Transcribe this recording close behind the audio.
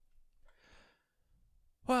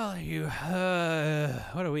Well,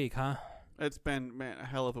 what a week, huh? It's been, man, a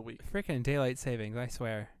hell of a week. Freaking daylight savings, I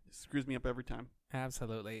swear. It screws me up every time.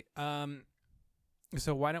 Absolutely.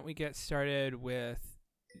 So why don't we get started with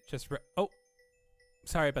just...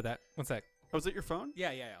 sorry about that. One sec. Oh, is it your phone?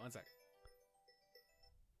 Yeah. One sec.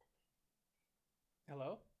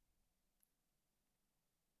 Hello?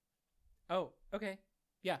 Oh, okay.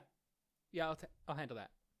 Yeah. Yeah, I'll handle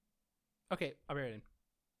that. Okay, I'll be right in.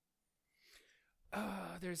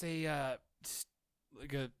 There's a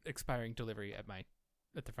expiring delivery at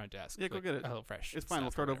the front desk. Yeah, go get it. HelloFresh. It's fine.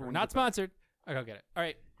 We'll start over. We're not sponsored. I'll go get it. All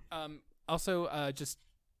right. Also, just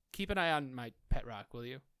keep an eye on my pet rock, will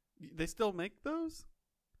you? They still make those?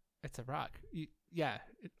 It's a rock. They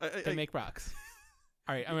I make rocks.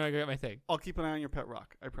 All right, I'm gonna go get my thing. I'll keep an eye on your pet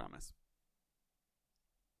rock. I promise.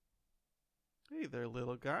 Hey there,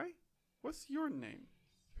 little guy. What's your name?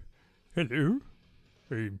 Hello,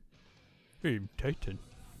 I'm Titan.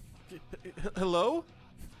 Hello?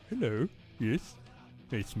 Hello, yes,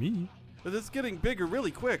 it's me. This is getting bigger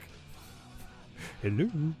really quick. Hello,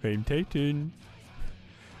 I'm Titan.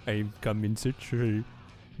 I've come in search of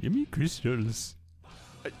yummy crystals.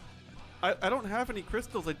 I don't have any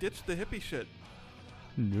crystals. I ditched the hippie shit.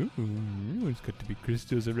 No, there's got to be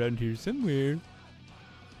crystals around here somewhere.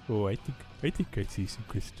 Oh, I think I see some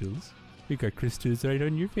crystals. You got crystals right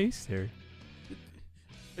on your face there.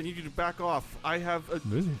 I need you to back off. I have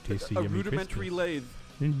Those are tasty, a yummy rudimentary crystals. lathe.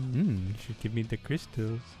 You should give me the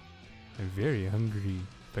crystals. I'm very hungry.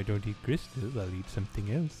 If I don't eat crystals, I'll eat something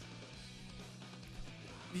else.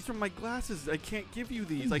 These are my glasses. I can't give you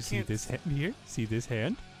these. You I see can't. this hand here? See this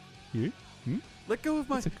hand? Here? Let go of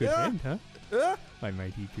my. That's a good hand, huh? Ah, I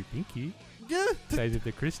might eat your pinky. yeah. It's either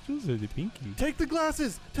the crystals or the pinky. Take the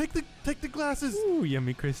glasses. Take the glasses. Ooh,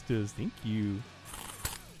 yummy crystals. Thank you.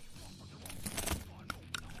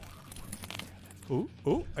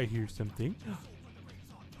 Oh, I hear something.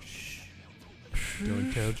 Shh.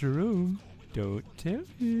 Don't tell Jerome. Don't tell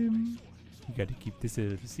him. You gotta keep this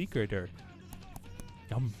a secret or...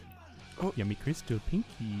 Yum. Oh. Yummy crystal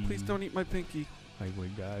pinky. Please don't eat my pinky. I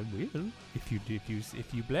will. If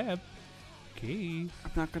you blab. Okay.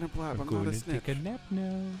 I'm not gonna blab. I'm going not a to snitch. take a nap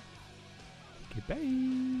now.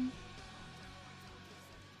 Goodbye.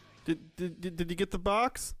 Did you get the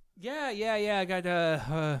box? Yeah. I got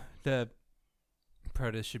the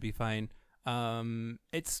Protus should be fine.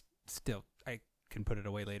 It's still, I can put it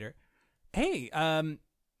away later. Hey,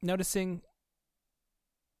 noticing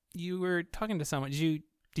you were talking to someone.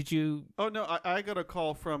 Did you? Oh no, I got a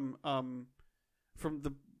call from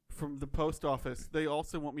the post office. They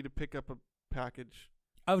also want me to pick up a package.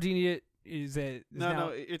 Oh, do you need it? Is it?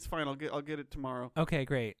 No, it's fine. I'll get it tomorrow. Okay,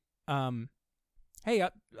 great. Hey,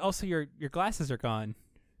 also your glasses are gone.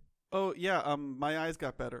 Oh yeah, my eyes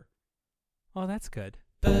got better. Oh, that's good.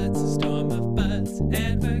 Buds, a storm of buds,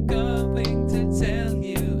 and we're going to tell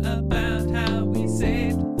you about how we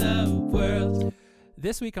saved the world.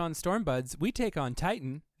 This week on Storm Buds, we take on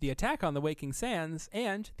Titan, the attack on the Waking Sands,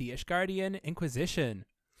 and the Ishgardian Inquisition.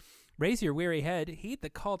 Raise your weary head, heed the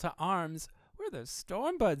call to arms. We're the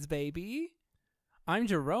Storm Buds, baby. I'm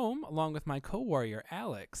Jerome, along with my co-warrior,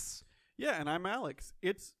 Alex. Yeah, and I'm Alex.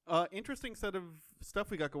 It's interesting set of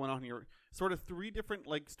stuff we got going on here. Sort of 3 different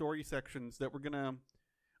story sections that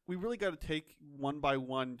we really got to take one by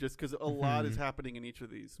one, just because a lot is happening in each of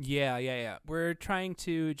these. Yeah. We're trying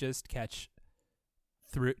to just catch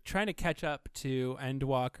up to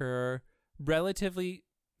Endwalker relatively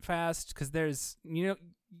fast, because there's,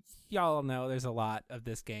 y'all know there's a lot of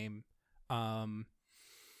this game.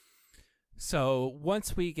 So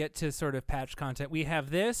once we get to sort of patch content, we have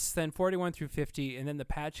this, then 41 through 50, and then the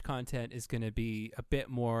patch content is going to be a bit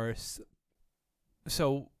more.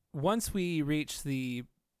 So once we reach the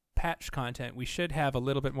patch content, we should have a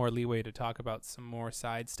little bit more leeway to talk about some more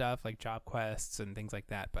side stuff like job quests and things like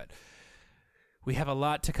that. But we have a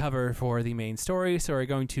lot to cover for the main story, so we're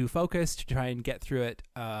going to focus to try and get through it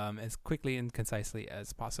as quickly and concisely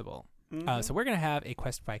as possible. So we're going to have a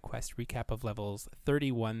quest-by-quest recap of levels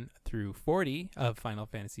 31 through 40 of Final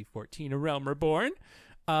Fantasy XIV: A Realm Reborn.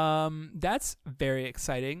 That's very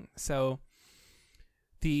exciting. So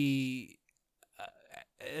I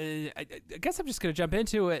guess I'm just going to jump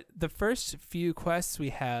into it. The first few quests we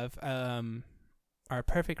have are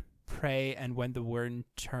Perfect Prey and When the Worm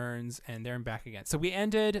Turns, and There and Back Again. So we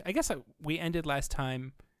ended last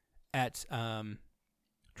time at...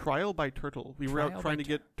 Trial by Turtle. We were out trying to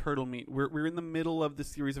get turtle meat. We're in the middle of the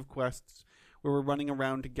series of quests where we're running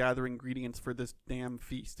around to gather ingredients for this damn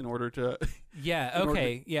feast in order to... Yeah,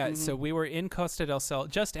 okay. So we were in Costa del Sol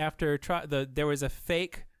just after there was a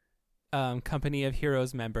fake Company of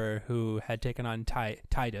Heroes member who had taken on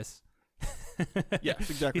Titus. Yes,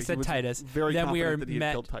 exactly. He said was Titus. Very Then we confident are that he had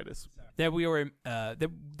met- killed Titus. Then we were.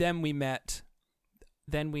 Then we met.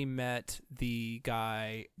 Then we met the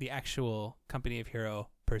guy, the actual Company of Hero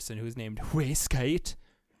person who's named Waskite.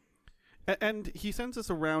 And he sends us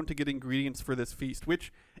around to get ingredients for this feast,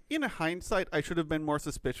 which, in hindsight, I should have been more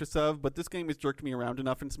suspicious of. But this game has jerked me around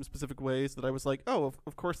enough in some specific ways that I was like, "Oh,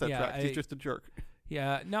 of course that Yeah, tracks. He's just a jerk."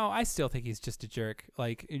 Yeah, no, I still think he's just a jerk.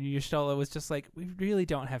 Like, Y'shtola was just like, we really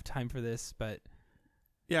don't have time for this, but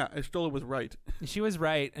Yeah, Y'shtola was right. she was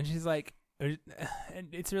right, and she's like, and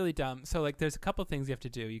it's really dumb. So, like, there's a couple things you have to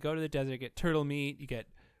do. You go to the desert, get turtle meat, you get,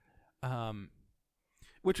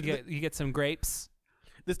 Which you get some grapes.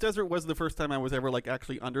 this desert was the first time I was ever like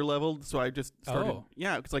actually underleveled, so I just started. Oh.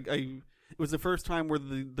 Yeah, it's like it was the first time where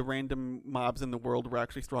the random mobs in the world were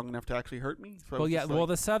actually strong enough to actually hurt me. So I Well, was yeah, just well, like-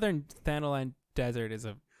 the southern Thanaline Desert is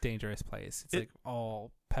a dangerous place. It's like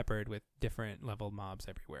all peppered with different level mobs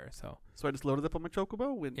everywhere. So I just loaded up on my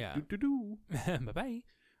chocobo and Yeah. do. bye-bye.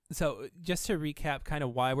 So just to recap kind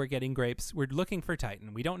of why we're getting grapes, we're looking for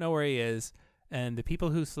Titan. We don't know where he is, and the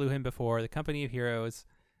people who slew him before, the Company of Heroes,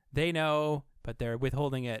 they know, but they're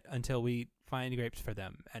withholding it until we find grapes for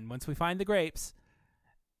them. And once we find the grapes,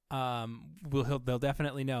 they'll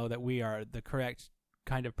definitely know that we are the correct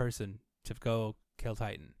kind of person to go kill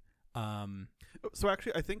Titan. So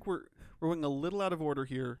actually, I think we're going a little out of order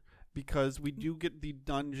here because we do get the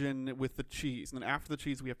dungeon with the cheese, and then after the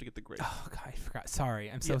cheese, we have to get the grapes. Oh God, I forgot. Sorry,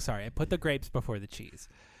 I'm so Yeah. sorry. I put the grapes before the cheese.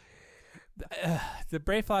 The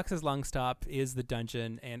Brayflox's Longstop is the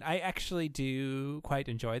dungeon, and I actually do quite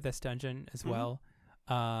enjoy this dungeon as Mhm. well.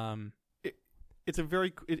 It's a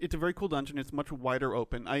very cool dungeon. It's much wider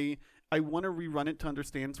open. I want to rerun it to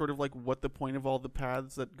understand sort of like what the point of all the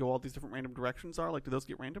paths that go all these different random directions are. Like, do those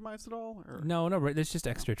get randomized at all? Or? No, there's just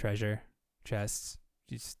extra treasure chests.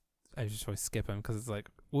 I just always skip them because it's like,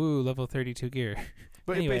 woo, level 32 gear.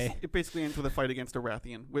 But Anyway. it basically ends with a fight against a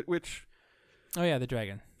Rathian, which Oh yeah, the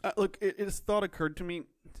dragon. look, this thought occurred to me.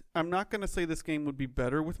 I'm not going to say this game would be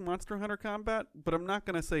better with Monster Hunter combat, but I'm not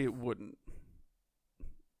going to say it wouldn't.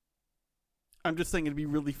 I'm just saying it'd be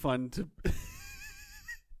really fun to.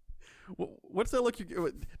 What's that look?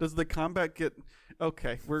 Does the combat get?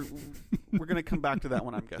 Okay, we're gonna come back to that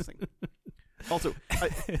one, I'm guessing. Also,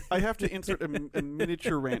 I have to insert a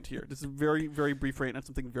miniature rant here. This is a very, very brief rant on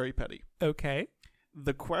something very petty. Okay.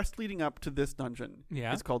 The quest leading up to this dungeon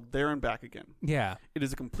Yeah. is called There and Back Again. Yeah. It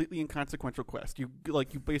is a completely inconsequential quest. You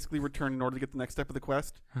basically return in order to get the next step of the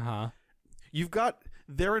quest. Uh-huh. You've got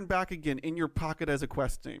There and Back Again in your pocket as a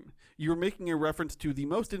quest name. You're making a reference to the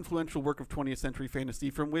most influential work of 20th century fantasy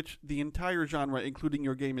from which the entire genre, including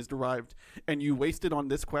your game, is derived. And you wasted on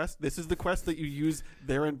this quest? This is the quest that you use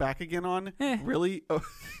There and Back Again on? Really? Oh,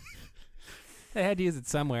 They had to use it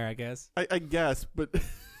somewhere, I guess. I guess, but...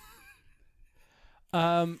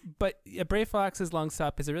 But Brayflox's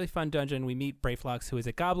Longstop is a really fun dungeon. We meet Brayflox, who is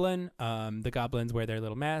a goblin. The goblins wear their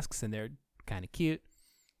little masks, and they're kind of cute.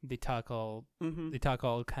 They talk all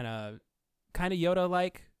kind of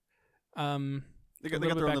Yoda-like. They got a their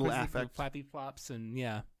bit own little backwards, affect. flappy flops, and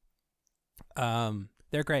yeah.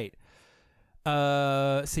 They're great.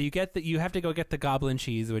 So you have to go get the goblin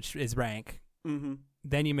cheese, which is rank. Mm-hmm.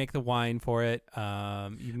 Then you make the wine for it.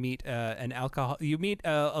 You meet an alcohol. You meet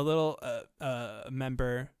a little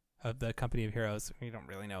member of the Company of Heroes. You don't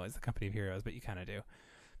really know it's the Company of Heroes, but you kind of do.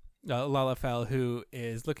 Lalafell, who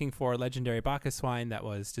is looking for legendary Bacchus wine that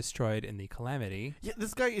was destroyed in the Calamity. Yeah,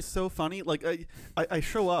 this guy is so funny. Like, I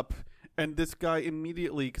show up, and this guy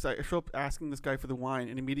immediately, because I show up asking this guy for the wine,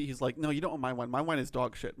 and immediately he's like, "No, you don't want my wine. My wine is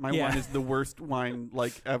dog shit. My Yeah. wine is the worst wine,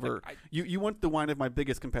 like, ever. You want the wine of my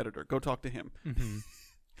biggest competitor. Go talk to him." Mm-hmm.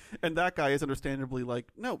 And that guy is understandably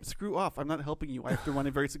like, "No, screw off. I'm not helping you. I have to run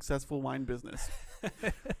a very successful wine business."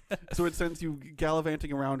 So it sends you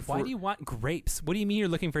gallivanting around for... Why do you want grapes? What do you mean you're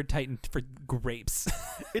looking for Titan for grapes?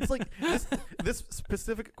 It's like this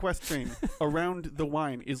specific quest chain around the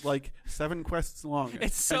wine is like 7 quests long.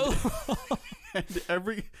 It's so And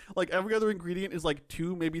every other ingredient is like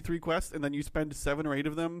 2, maybe 3 quests, and then you spend 7 or 8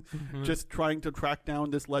 of them just trying to track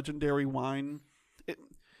down this legendary wine.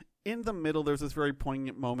 In the middle, there's this very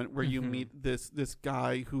poignant moment where you meet this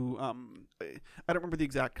guy who I don't remember the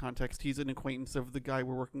exact context. He's an acquaintance of the guy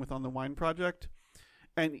we're working with on the wine project,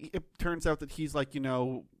 and it turns out that he's like,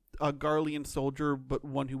 a Garlean soldier, but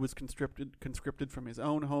one who was conscripted from his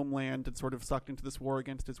own homeland and sort of sucked into this war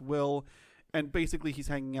against his will. And basically, he's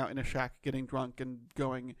hanging out in a shack, getting drunk, and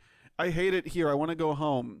going, "I hate it here. I want to go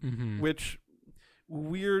home." Which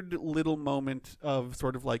weird little moment of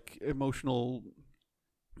sort of like emotional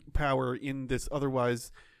power in this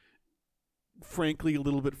otherwise frankly a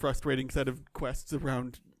little bit frustrating set of quests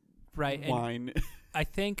around right. wine. And I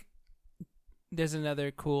think there's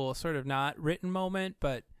another cool sort of not written moment,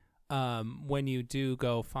 but when you do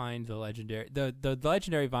go find the legendary, the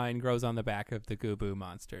legendary vine grows on the back of the Gubu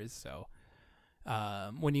monsters. So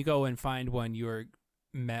when you go and find one, you're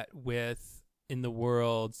met with in the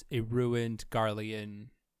world a ruined Garlean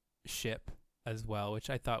ship as well, which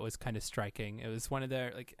I thought was kind of striking. It was one of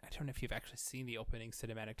their, like, I don't know if you've actually seen the opening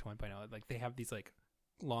cinematic to 1.0. Like, they have these like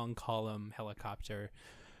long column helicopter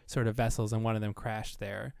sort of vessels, and one of them crashed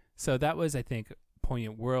there. So that was, I think,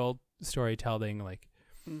 poignant world storytelling. Like,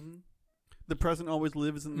 the present always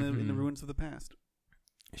lives in the ruins of the past.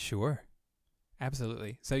 Sure,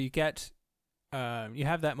 absolutely. So you get, you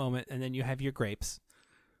have that moment, and then you have your grapes,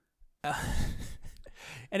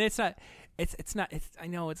 and it's not. I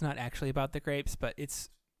know it's not actually about the grapes, but it's,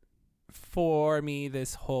 for me,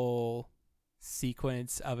 this whole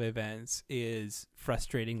sequence of events is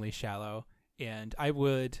frustratingly shallow, and I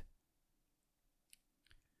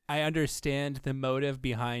understand the motive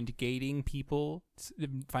behind gating people,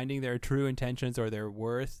 finding their true intentions or their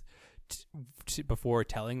worth before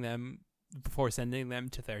sending them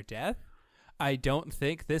to their death. I don't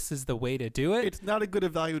think this is the way to do it. It's not a good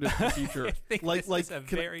evaluative procedure. I think this is a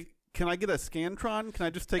very... Can I get a Scantron? Can I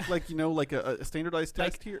just take like a standardized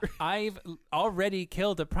test here? I've already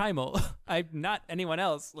killed a primal. I'm not anyone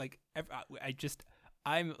else. Like,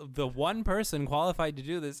 I'm the one person qualified to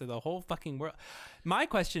do this in the whole fucking world. My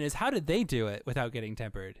question is, how did they do it without getting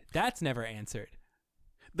tempered? That's never answered.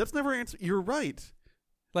 You're right.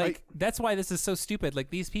 Like, that's why this is so stupid.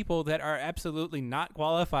 Like, these people that are absolutely not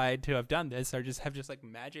qualified to have done this have just like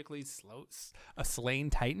magically slain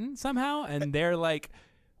Titan somehow, and they're like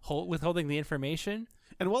withholding the information.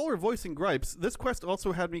 And while we're voicing gripes, this quest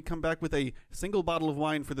also had me come back with a single bottle of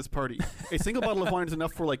wine for this party. A single bottle of wine is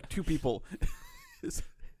enough for like 2 people.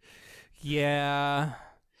 Yeah,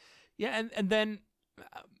 and then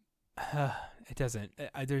it doesn't.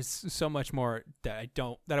 There's so much more that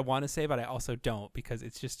I want to say, but I also don't, because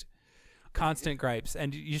it's just constant gripes.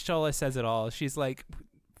 And Y'shtola says it all. She's like,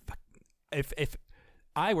 if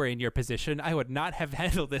I were in your position, I would not have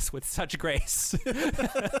handled this with such grace.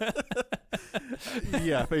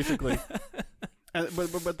 Yeah, basically.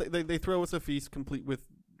 But they throw us a feast complete with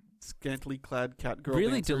scantily clad cat girl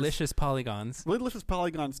really dancers. delicious polygons. Really delicious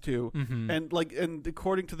polygons too. Mm-hmm. And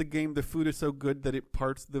according to the game, the food is so good that it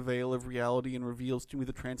parts the veil of reality and reveals to me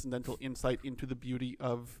the transcendental insight into the beauty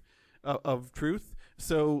of truth.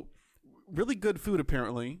 So really good food,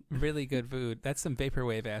 apparently. Really good food. That's some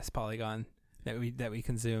vaporwave ass polygon that we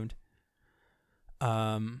consumed.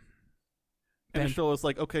 And Y'shtola's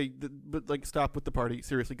like, okay, but like, stop with the party.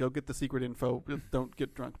 Seriously, go get the secret info. Don't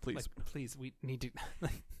get drunk, please. Like, please, we need to.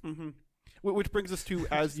 Which brings us to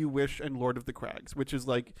As You Wish and Lord of the Crags, which is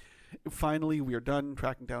like, finally we are done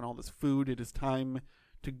tracking down all this food. It is time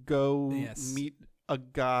to go meet a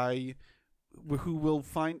guy who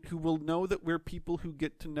will know that we're people who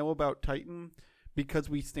get to know about Titan because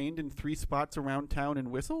we stand in 3 spots around town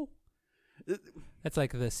and whistle. That's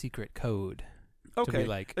like the secret code. Okay. To be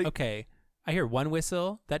like, okay, I hear 1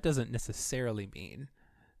 whistle. That doesn't necessarily mean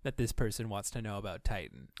that this person wants to know about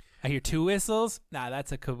Titan. I hear 2 whistles. Nah,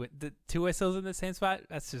 that's 2 whistles in the same spot.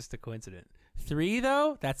 That's just a coincidence. 3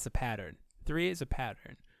 though, that's a pattern. 3 is a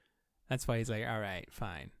pattern. That's why he's like, all right,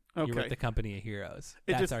 fine. Okay. You're with the company of heroes.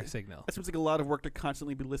 That's our signal. It seems like a lot of work to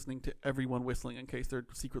constantly be listening to everyone whistling in case they're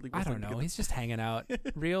secretly whistling. I don't know. Together. He's just hanging out.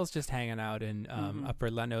 Real's just hanging out in Upper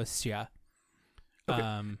La Noscea.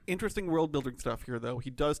 Okay. Interesting world building stuff here, though.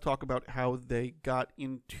 He does talk about how they got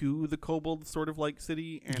into the Kobold sort of like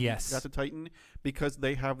city and got to Titan because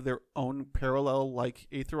they have their own parallel like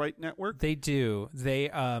Aetheryte network. They do. They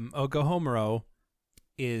Ogohomoro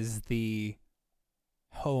is the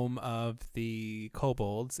home of the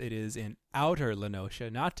Kobolds. It is in Outer La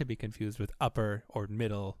Noscea, not to be confused with Upper or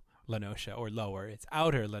Middle La Noscea or Lower. It's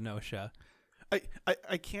Outer La Noscea.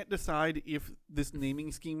 I can't decide if this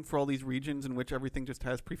naming scheme for all these regions in which everything just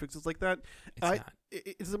has prefixes like that, does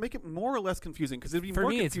it make it more or less confusing? Because it'd be for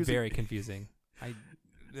more me, confusing. It's very confusing. I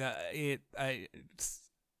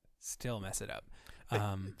still mess it up.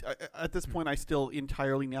 At this point, I still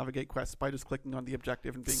entirely navigate quests by just clicking on the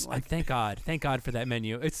objective and being like, thank God for that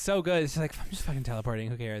menu. It's so good. It's just like, I'm just fucking teleporting.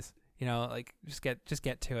 Who cares? You know, like just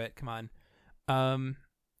get to it. Come on.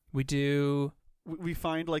 We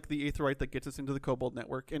find like the Aetheryte that gets us into the Kobold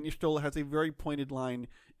network, and Y'shtola has a very pointed line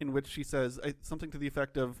in which she says something to the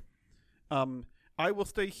effect of, I will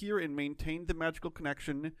stay here and maintain the magical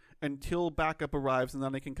connection until backup arrives, and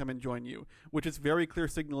then I can come and join you, which is very clear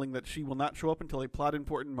signaling that she will not show up until a plot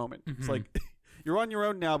important moment. Mm-hmm. It's like, You're on your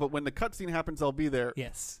own now, but when the cutscene happens, I'll be there.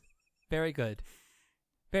 Yes. Very good.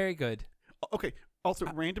 Very good. Okay. Also,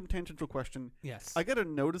 random tangential question. Yes. I got to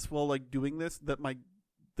notice while like doing this that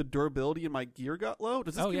the durability in my gear got low.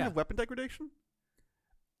 Does this game have weapon degradation?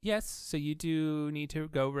 Yes. So you do need to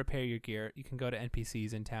go repair your gear. You can go to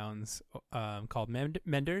NPCs in towns called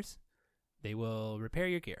menders. They will repair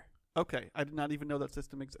your gear. Okay. I did not even know that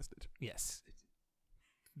system existed. Yes.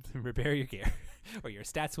 Repair your gear, or your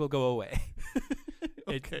stats will go away.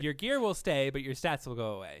 Okay. Your gear will stay, but your stats will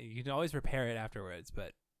go away. You can always repair it afterwards,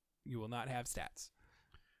 but you will not have stats.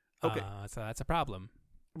 Okay. So that's a problem.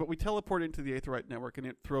 But we teleport into the Aetheryte network, and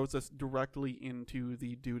it throws us directly into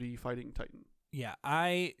the duty fighting Titan. Yeah.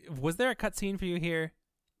 Was there a cutscene for you here?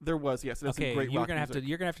 There was, yes. Okay, great you're rock gonna music.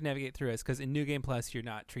 you're gonna have to navigate through this because in New Game Plus you're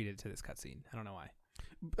not treated to this cutscene. I don't know why.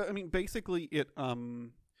 I mean, basically,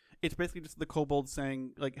 it's basically just the kobolds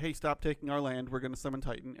saying, like, hey, stop taking our land, we're going to summon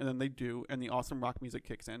Titan, and then they do, and the awesome rock music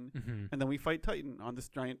kicks in, and then we fight Titan on this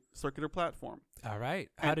giant circular platform. All right.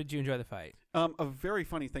 How did you enjoy the fight? A very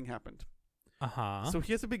funny thing happened. So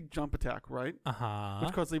he has a big jump attack, right?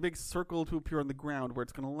 Which causes a big circle to appear on the ground where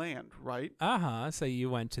it's going to land, right? So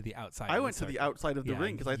you went to the outside. I went to the outside of the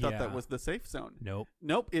ring because I thought that was the safe zone. Nope.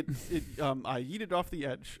 I yeeted off the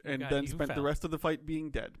edge and then spent the rest of the fight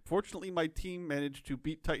being dead. Fortunately, my team managed to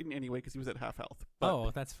beat Titan anyway because he was at half health.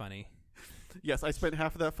 But that's funny. yes, I spent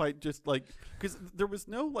half of that fight just like because there was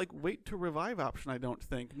no like wait to revive option. I don't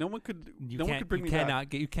think no one could. No one could bring me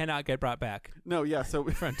back. You cannot get brought back. No, yeah. So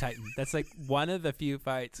from Titan, that's like one of the few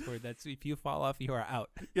fights where if you fall off, you are out.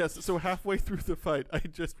 Yes. So halfway through the fight, I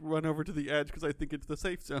just run over to the edge because I think it's the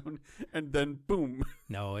safe zone, and then boom.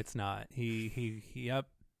 No, it's not. He up.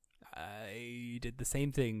 I did the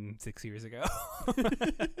same thing 6 years ago.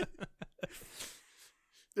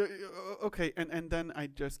 Okay, and then I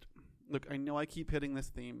just. Look, I know I keep hitting this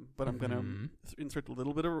theme, but I'm gonna insert a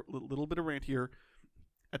little bit of rant here.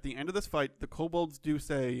 At the end of this fight, the kobolds do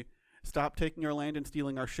say, "Stop taking our land and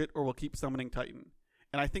stealing our shit, or we'll keep summoning Titan."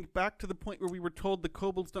 And I think back to the point where we were told the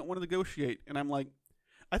kobolds don't want to negotiate, and I'm like,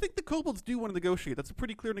 I think the kobolds do want to negotiate. That's a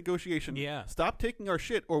pretty clear negotiation. Yeah. Stop taking our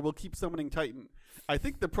shit, or we'll keep summoning Titan. I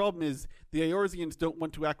think the problem is the Eorzeans don't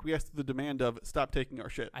want to acquiesce to the demand of stop taking our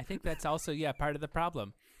shit. I think that's also part of the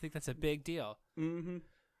problem. I think that's a big deal. Mm-hmm.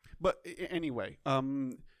 But anyway,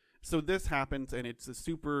 so this happens, and it's a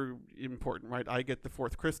super important, right? I get the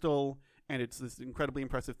 4th crystal, and it's this incredibly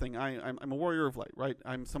impressive thing. I'm a warrior of light, right?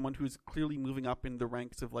 I'm someone who's clearly moving up in the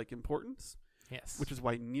ranks of, like, importance. Yes. Which is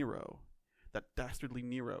why Nero, that dastardly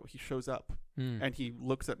Nero, he shows up, and he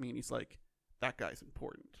looks at me, and he's like, that guy's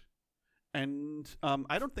important. And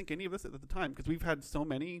I don't think any of this at the time, because we've had so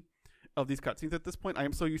many of these cutscenes at this point. I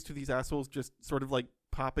am so used to these assholes just sort of, like,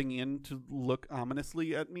 popping in to look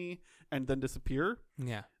ominously at me and then disappear.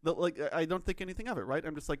 Yeah. I don't think anything of it, right?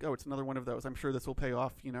 I'm just like, oh, it's another one of those. I'm sure this will pay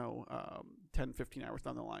off, 10, 15 hours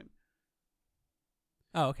down the line.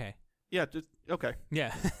 Oh, okay. Yeah, just, okay.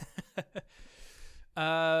 Yeah.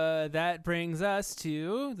 That brings us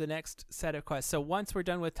to the next set of quests. So once we're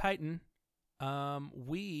done with Titan,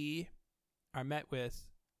 we are met with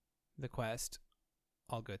the quest,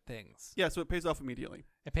 all good things. Yeah, so it pays off immediately.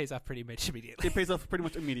 It pays off pretty much immediately. It pays off pretty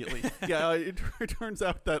much immediately. Yeah, it turns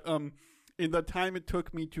out that in the time it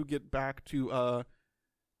took me to get back to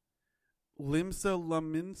Limsa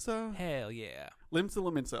Lominsa? Hell yeah. Limsa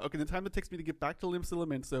Lominsa. Okay, the time it takes me to get back to Limsa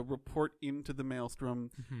Lominsa, report into the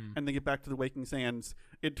Maelstrom, and then get back to the Waking Sands,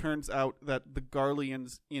 it turns out that the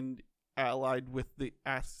Garleans allied with the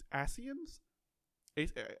Asians?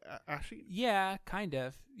 Ashians? Yeah, kind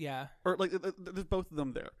of. Yeah. Or like there's both of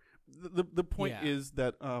them there. The point is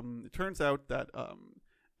that it turns out that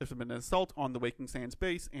there's been an assault on the Waking Sands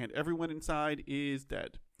base and everyone inside is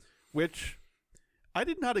dead, which I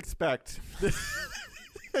did not expect.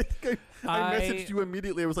 I think I messaged you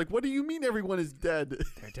immediately. I was like, "What do you mean everyone is dead?"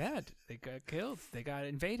 They're dead. They got killed. They got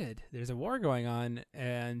invaded. There's a war going on,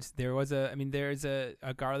 and there's a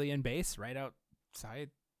Garlean base right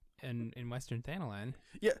outside in Western Thanalan.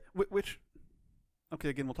 Yeah, which. Okay,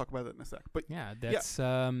 again, we'll talk about that in a sec. But yeah, that's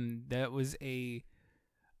that was a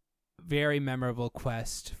very memorable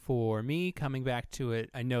quest for me. Coming back to it,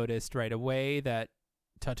 I noticed right away that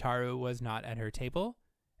Tataru was not at her table,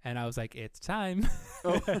 and I was like, "It's time!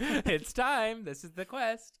 It's time! This is the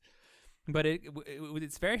quest." But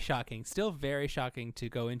it's very shocking. Still very shocking to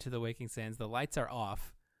go into the Waking Sands. The lights are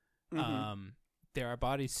off. Mm-hmm. There are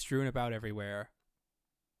bodies strewn about everywhere.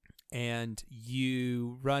 And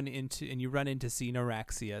you run into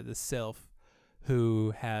Xenoraxia, the sylph,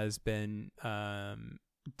 who has been kind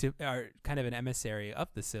of an emissary of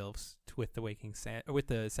the sylphs with the with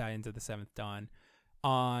the Scions of the Seventh Dawn,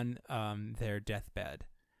 on their deathbed.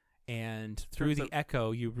 And through the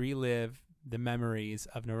echo, you relive the memories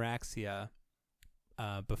of Neuraxia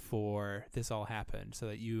before this all happened, so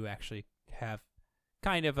that you actually have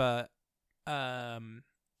kind of a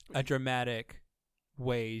dramatic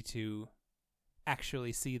way to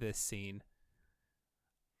actually see this scene.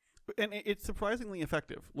 And it's surprisingly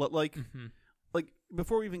effective. Like, like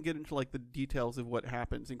before we even get into like the details of what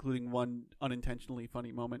happens, including one unintentionally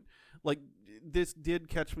funny moment, like this did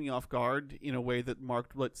catch me off guard in a way that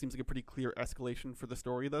marked what seems like a pretty clear escalation for the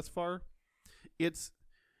story thus far. It's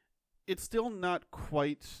still not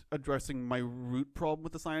quite addressing my root problem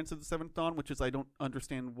with the Science of the Seventh Dawn, which is I don't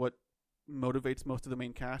understand what motivates most of the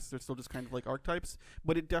main cast. They're still just kind of like archetypes,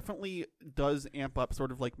 but it definitely does amp up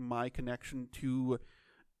sort of like my connection to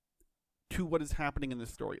what is happening in this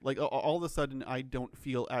story. Like all of a sudden I don't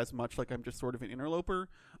feel as much like I'm just sort of an interloper.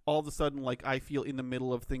 All of a sudden, like, I feel in the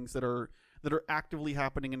middle of things that are actively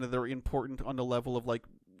happening and that are important on the level of like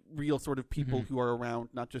real sort of people who are around,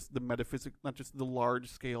 not just the metaphysics, not just the large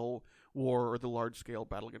scale war or the large scale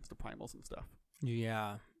battle against the primals and stuff.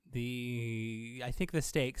 Yeah. I think the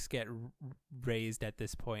stakes get raised at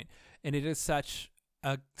this point, and it is such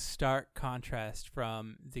a stark contrast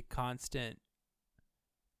from the constant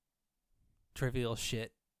trivial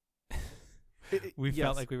shit we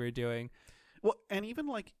felt like we were doing. Well, and even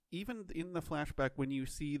in the flashback when you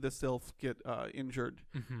see the Sylph get injured,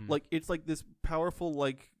 like it's like this powerful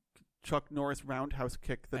like Chuck Norris roundhouse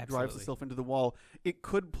kick that drives the Sylph into the wall. It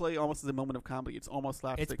could play almost as a moment of comedy. It's almost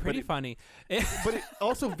slapstick. It's pretty funny. But it's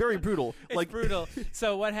also very brutal. It's like brutal.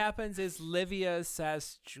 So what happens is Livia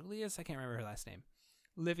says, Julius, I can't remember her last name.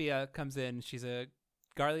 Livia comes in. She's a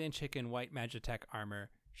Garlean chicken, white Magitech armor.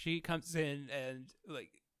 She comes in and like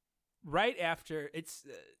right after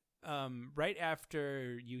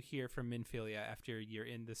you hear from Minfilia after you're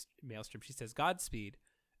in this maelstrom, she says Godspeed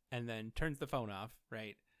and then turns the phone off,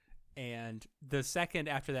 right? And the second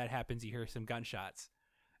after that happens, you hear some gunshots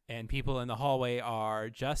and people in the hallway are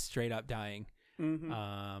just straight up dying.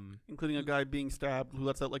 Including a guy being stabbed who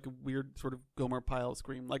lets out like a weird sort of Gomer Pyle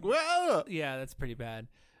scream, like, whoa! Yeah, that's pretty bad.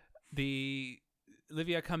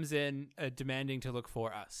 Livia comes in demanding to look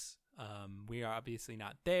for us. We are obviously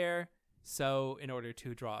not there. So in order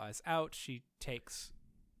to draw us out, she takes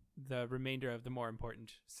the remainder of the more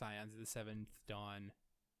important scions of the Seventh Dawn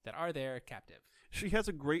that are there captive. She has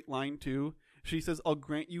a great line, too. She says, I'll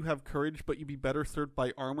grant you have courage, but you'd be better served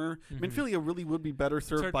by armor. Minfilia really would be better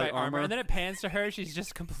served by armor. And then it pans to her. She's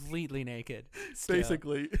just completely naked. Still.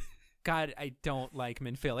 Basically. God, I don't like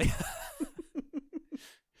Minfilia.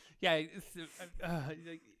 Yeah, it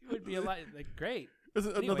would be a lot, like, great. There's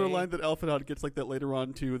another line that Alphinaud gets like that later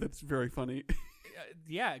on, too, that's very funny.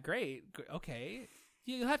 Yeah, great. Okay.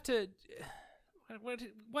 You'll have to...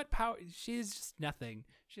 What power? She's just nothing.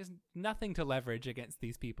 She has nothing to leverage against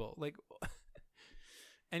these people. Like,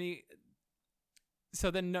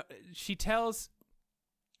 so then she tells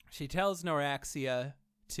Neuraxia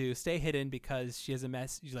to stay hidden because she has a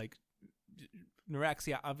mess. Like,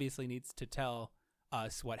 Neuraxia obviously needs to tell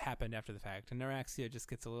us what happened after the fact, and Neuraxia just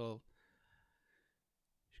gets a little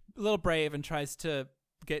brave and tries to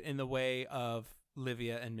get in the way of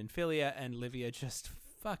Livia and Minfilia, and Livia just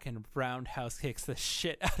fucking roundhouse kicks the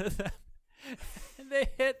shit out of them. And they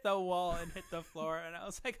hit the wall and hit the floor, and I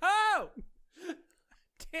was like, oh!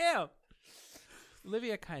 Damn!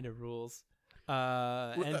 Livia kind of rules.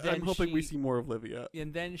 And then I'm hoping we see more of Livia.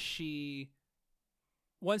 And then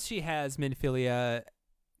once she has Minfilia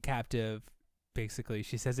captive, basically,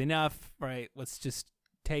 she says, enough, right? Let's just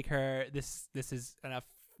take her. This is enough,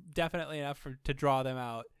 definitely enough to draw them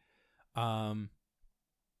out.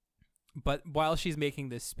 But while she's making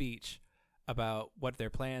this speech about what their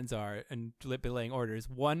plans are and relaying orders,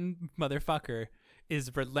 one motherfucker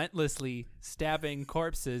is relentlessly stabbing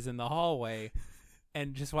corpses in the hallway.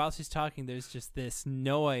 And just while she's talking, there's just this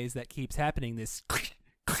noise that keeps happening. This.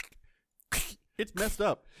 It's messed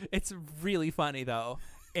up. It's really funny, though.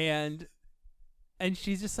 And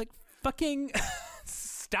she's just like, fucking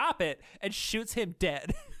stop it, and shoots him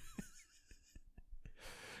dead.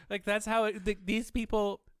 Like, that's how these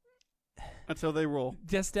people... That's how they roll.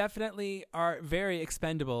 Just definitely are very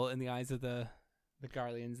expendable in the eyes of the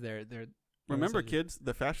Garleans. They're Remember, kids,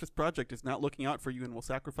 the fascist project is not looking out for you and will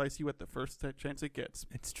sacrifice you at the first chance it gets.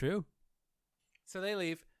 It's true. So they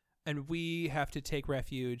leave, and we have to take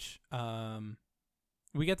refuge.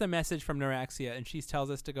 We get the message from Neuraxia, and she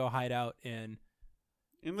tells us to go hide out in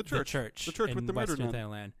the church. The church with the murder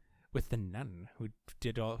nun. With the nun who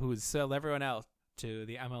sold everyone else to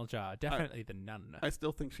the Amelja. Definitely the nun. I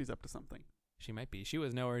still think she's up to something. She might be. She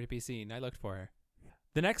was nowhere to be seen. I looked for her.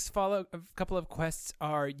 The next couple of quests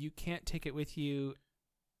are you can't take it with you,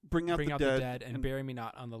 Bring out, the the dead, and bury me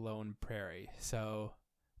not on the lone prairie. So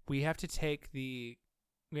we have to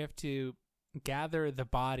gather the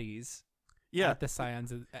bodies at the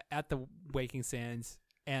Scions, at the Waking Sands,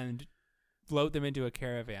 and load them into a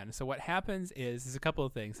caravan. So what happens is there's a couple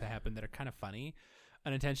of things that happen that are kind of funny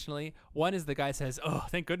unintentionally. One is the guy says, "Oh,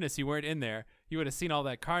 thank goodness you weren't in there. You would have seen all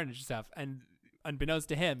that carnage and stuff." And unbeknownst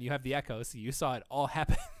to him, you have the echo, so you saw it all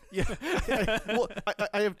happen. Yeah.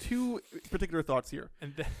 I have two particular thoughts here.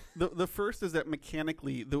 And the first is that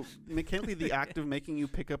mechanically the act of making you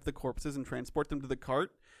pick up the corpses and transport them to the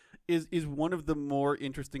cart is one of the more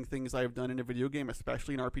interesting things I have done in a video game,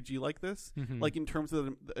 especially an RPG like this. Mm-hmm. Like in terms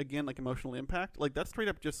of, again, like emotional impact. Like that's straight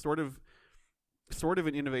up just sort of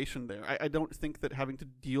an innovation there. I don't think that having to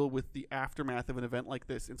deal with the aftermath of an event like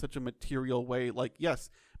this in such a material way, like, yes,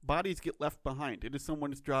 bodies get left behind. It is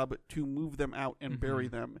someone's job to move them out and bury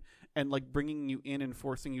them. And like bringing you in and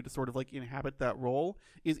forcing you to sort of like inhabit that role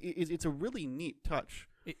it's a really neat touch.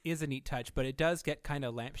 It is a neat touch, but it does get kind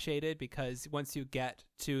of lampshaded because once you get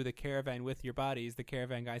to the caravan with your bodies, the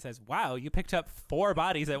caravan guy says, "Wow, you picked up 4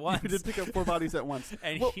 bodies at once." You did pick up 4 bodies at once.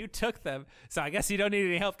 And you took them. So I guess you don't need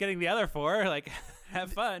any help getting the other 4. Like,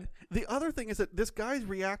 have fun. The other thing is that this guy's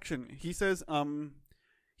reaction, he says,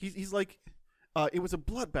 he's like, it was a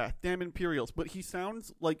bloodbath, damn Imperials. But he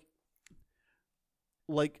sounds like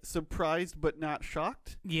surprised but not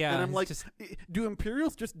shocked. Yeah. And I'm like, do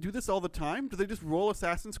Imperials just do this all the time? Do they just roll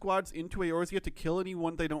assassin squads into Eorzea to kill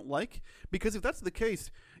anyone they don't like? Because if that's the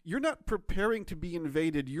case, you're not preparing to be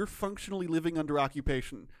invaded. You're functionally living under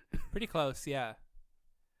occupation. Pretty close, yeah.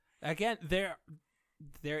 Again, there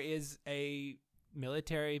is a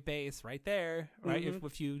military base right there, right? Mm-hmm.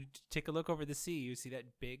 If you take a look over the sea, you see that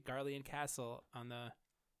big Garlean castle on the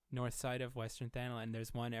north side of Western Thanalan.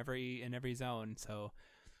 There's one in every zone. So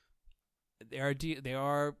there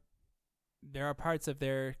are parts of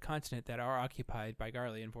their continent that are occupied by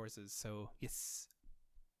Garlean forces. So yes,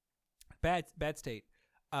 bad state.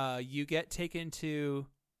 You get taken to.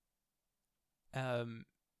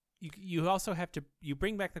 You also have to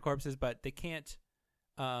bring back the corpses, but they can't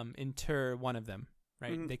inter one of them,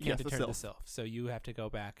 right? They can't deter the sylph. So you have to go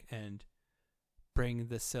back and bring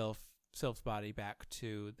the sylph's body back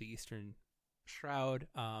to the Eastern Shroud.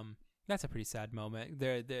 That's a pretty sad moment.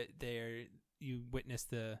 You witness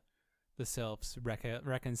the sylphs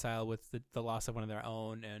reconcile with the loss of one of their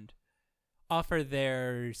own and offer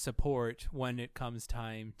their support when it comes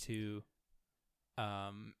time to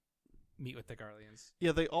meet with the Garleans.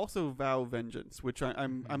 Yeah, they also vow vengeance, which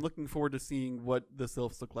I'm looking forward to seeing what the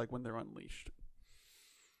sylphs look like when they're unleashed.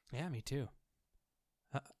 Yeah, me too.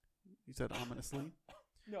 You said ominously.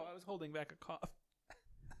 No, I was holding back a cough.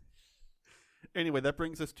 Anyway, that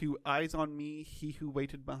brings us to Eyes on Me, He Who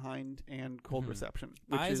Waited Behind, and Cold Reception.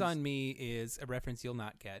 Eyes on Me is a reference you'll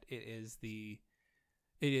not get. It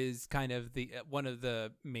is kind of the one of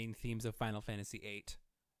the main themes of Final Fantasy VIII.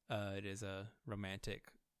 It is a romantic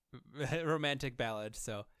ballad,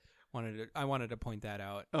 so I wanted to point that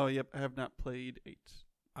out. Oh, yep, I have not played 8.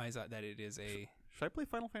 Eyes on that it is a. Should I play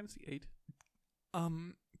Final Fantasy 8?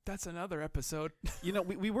 That's another episode. You know,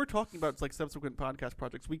 we were talking about like subsequent podcast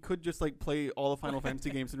projects. We could just like play all the Final Fantasy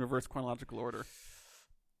games in reverse chronological order.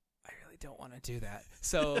 I really don't want to do that.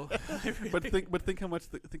 So, but think how much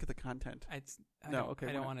think of the content. I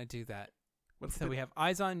don't want to do that. So we have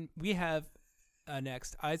Eyes on. We have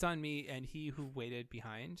next Eyes on Me and He Who Waited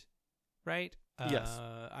Behind, right? Yes.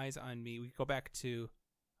 Eyes on Me. We go back to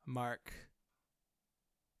Mark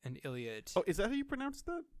and Iliad. Oh, is that how you pronounce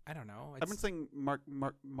that? I don't know. I've been saying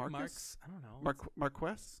Marcus. I don't know.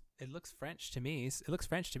 Marquess? It looks French to me. So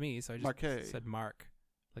I just said Mark.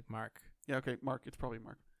 Like Mark. Yeah, okay, Mark. It's probably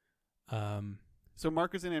Mark. So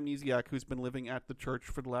Mark is an amnesiac who's been living at the church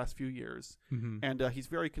for the last few years. Mm-hmm. And he's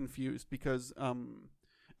very confused because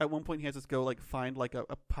at one point he has us go like find like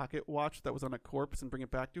a pocket watch that was on a corpse and bring it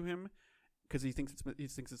back to him because he thinks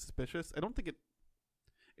it's suspicious. I don't think it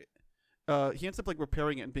he ends up like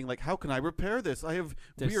repairing it and being like, "How can I repair this? I have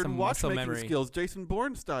weird watchmaking skills, Jason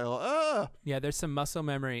Bourne style." Yeah, there's some muscle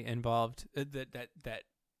memory involved that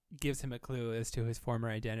gives him a clue as to his former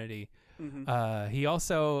identity. Mm-hmm. He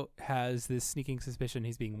also has this sneaking suspicion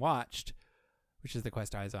he's being watched, which is the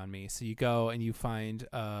quest Eyes on Me. So you go and you find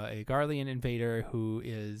a Garlean invader who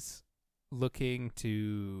is looking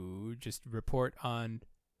to just report on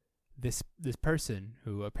this person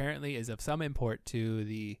who apparently is of some import to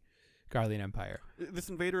the Garlean Empire. This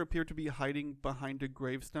invader appeared to be hiding behind a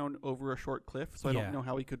gravestone over a short cliff, so I don't know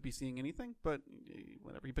how he could be seeing anything, but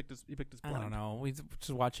whatever. He picked his blind. I don't know. He's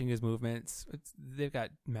just watching his movements. They've got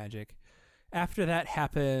magic. after that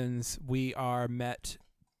happens, we are met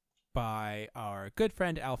by our good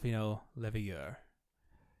friend Alphino Leveilleur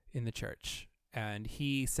in the church. And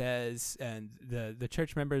he says, and the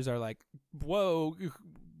church members are like, whoa,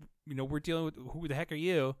 we're dealing with, who the heck are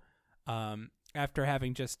you? After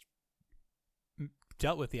having just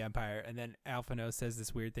dealt with the Empire. And then Alphino says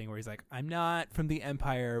this weird thing where he's like, I'm not from the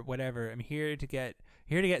Empire, whatever. I'm here to get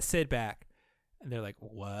Cid back. And they're like,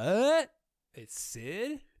 what? It's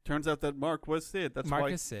Cid? Turns out that Mark was Cid. That's Mark why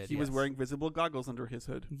is Cid, he was yes. wearing visible goggles under his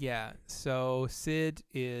hood. Yeah. So Cid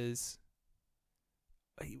is...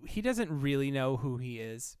 He doesn't really know who he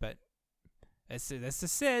is, but that's the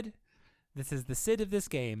Cid. This is the Cid of this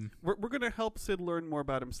game. We're going to help Cid learn more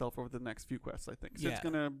about himself over the next few quests, I think. Cid's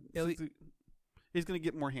he's going to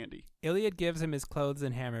get more handy. Iliad gives him his clothes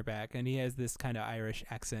and hammer back, and he has this kind of Irish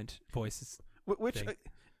accent voice. Which...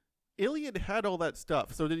 Iliad had all that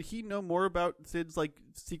stuff, so did he know more about Cid's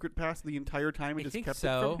secret past the entire time and just kept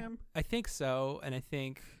it from him? I think so, and I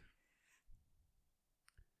think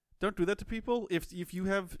don't do that to people. If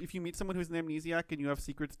you meet someone who's an amnesiac and you have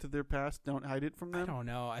secrets to their past, don't hide it from them. I don't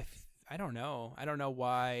know. I don't know. I don't know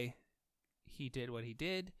why he did what he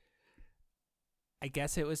did. I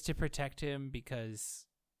guess it was to protect him because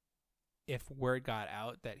if word got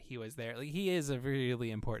out that he was there, he is a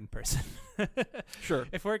really important person. Sure.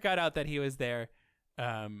 If word got out that he was there,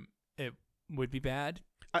 it would be bad.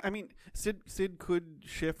 I mean, Cid could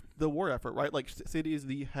shift the war effort, right? Cid is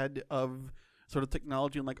the head of sort of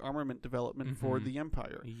technology and armament development for the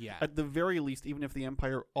Empire. Yeah. At the very least, even if the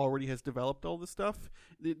Empire already has developed all this stuff,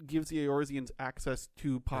 it gives the Eorzeans access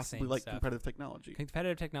to possibly competitive technology.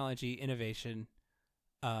 Competitive technology, innovation,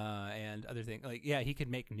 and other things. He could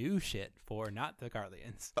make new shit for not the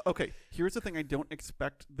Garleans. Okay, here's the thing I don't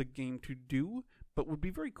expect the game to do, but would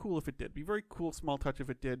be very cool if it did. Be very cool, small touch if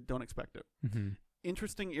it did. Don't expect it. Mm-hmm.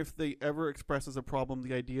 Interesting if they ever express as a problem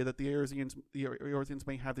the idea that the Eorzeans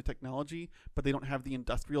may have the technology, but they don't have the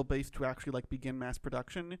industrial base to actually begin mass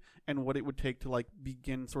production, and what it would take to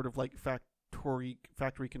begin sort of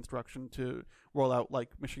factory construction to roll out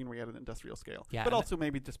machinery at an industrial scale. Yeah, but also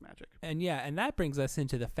maybe just magic. And that brings us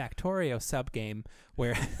into the Factorio subgame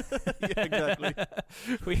where yeah, exactly.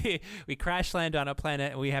 we crash land on a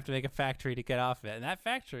planet and we have to make a factory to get off it, and that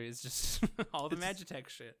factory is just all the Magitech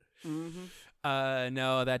shit. Mm-hmm.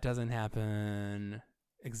 No, that doesn't happen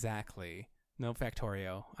exactly. No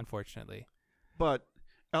Factorio, unfortunately. But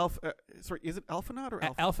is it Alphinaud or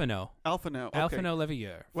Alphino? Alphino. Okay. Alphino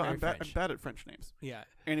Leveilleur. Well, I'm bad at French names. Yeah.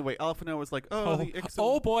 Anyway, Alphino was the Ixal.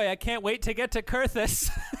 Oh boy, I can't wait to get to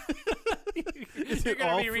Kurthus. You're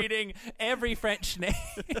going to be reading every French name.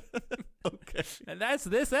 Okay. And that's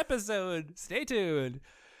this episode. Stay tuned.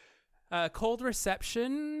 Cold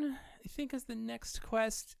Reception, I think, is the next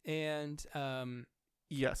quest. And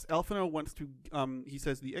yes, Alphino wants to. He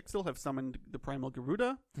says the Ixal have summoned the primal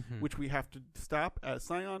Garuda, which we have to stop as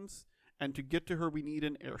scions. And to get to her, we need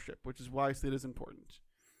an airship, which is why Cid is important.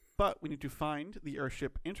 But we need to find the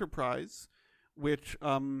airship Enterprise, which.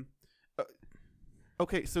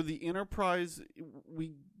 Okay, so the Enterprise,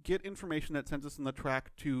 we get information that sends us on the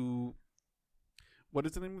track to. What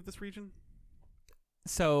is the name of this region?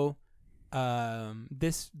 So,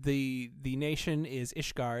 the nation is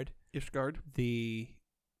Ishgard. Ishgard. The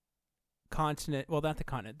continent, well, not the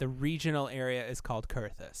continent. The regional area is called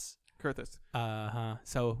Kurthus.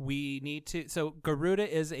 So we need to. So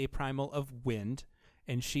Garuda is a primal of wind,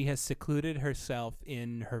 and she has secluded herself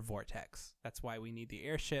in her vortex. That's why we need the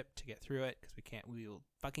airship to get through it, because we will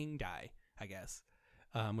fucking die, I guess,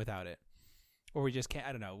 without it, or we just can't.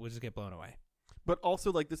 I don't know. We'll just get blown away. But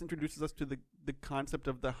also, this introduces us to the concept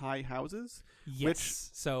of the high houses. Yes.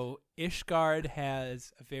 So Ishgard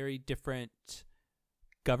has a very different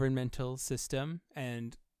governmental system,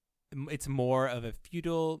 and it's more of a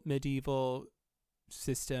feudal medieval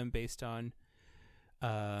system based on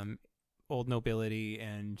old nobility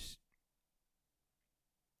and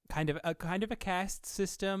kind of a caste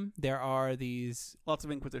system. There are these lots of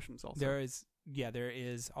inquisitions also. There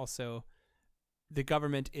is also the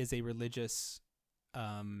government is a religious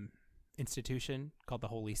institution called the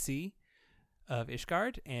Holy See of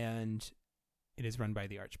Ishgard, and it is run by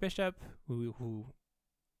the Archbishop, who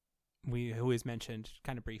is mentioned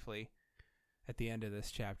kind of briefly at the end of this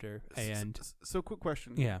chapter. And so quick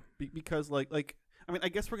question. Yeah. Because I mean, I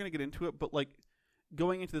guess we're going to get into it, but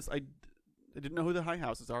going into this, I didn't know who the high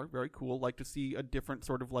houses are. Very cool. Like to see a different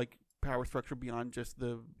sort of power structure beyond just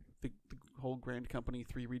the whole Grand Company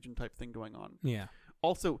 3 region type thing going on. Yeah.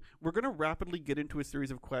 Also, we're going to rapidly get into a series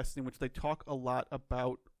of quests in which they talk a lot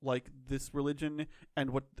about like this religion and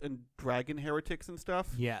dragon heretics and stuff.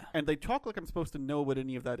 Yeah. And they talk like I'm supposed to know what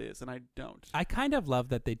any of that is, and I don't. I kind of love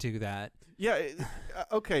that they do that. Yeah.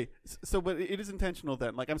 Okay. So, but it is intentional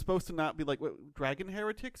then. Like I'm supposed to not be like, what, dragon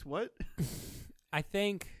heretics? What? I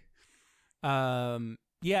think,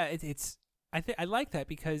 it's. I like that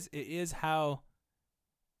because it is how.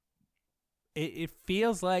 It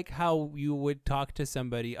feels like how you would talk to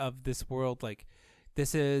somebody of this world. Like,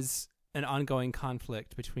 this is an ongoing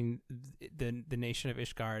conflict between the nation of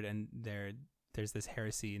Ishgard and there's this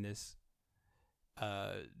heresy and this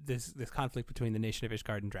conflict between the nation of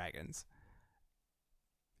Ishgard and dragons.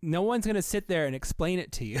 No one's gonna sit there and explain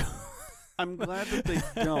it to you. I'm glad that they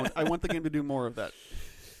don't. I want the game to do more of that.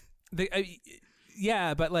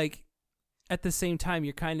 But like at the same time,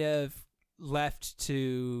 you're kind of left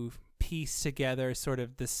to piece together sort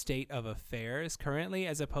of the state of affairs currently,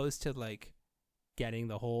 as opposed to like getting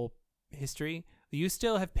the whole history. You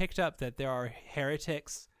still have picked up that there are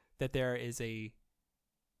heretics, that there is a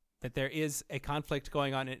conflict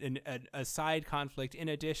going on, a side conflict in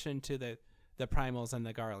addition to the Primals and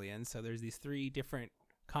the Garleans. So there's these three different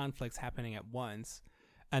conflicts happening at once,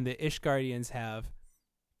 and the Ishgardians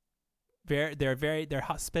they're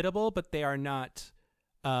hospitable, but they are not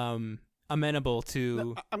amenable to.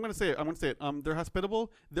 No, I'm gonna say it. They're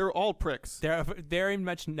hospitable. They're all pricks. They're very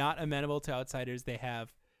much not amenable to outsiders. They're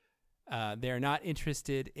not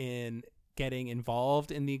interested in getting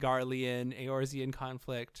involved in the Garlean Eorzean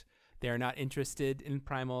conflict. They're not interested in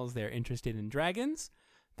primals. They're interested in dragons.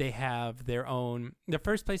 They have their own. The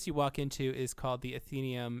first place you walk into is called the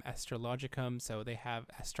Athenaeum Astrologicum. So they have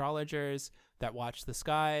astrologers that watch the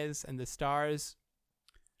skies and the stars.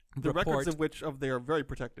 The records of which they are very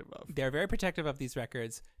protective of. They're very protective of these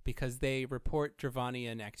records because they report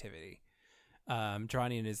Dravanian activity.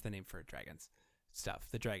 Dravanian is the name for dragons stuff,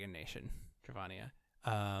 the Dragon Nation, Dravania.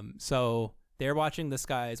 So they're watching the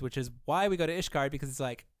skies, which is why we go to Ishgard, because it's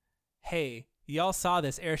like, hey, y'all saw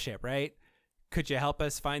this airship, right? Could you help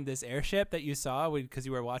us find this airship that you saw because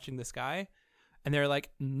you were watching the sky? And they're like,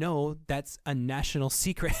 no, that's a national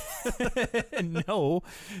secret. no,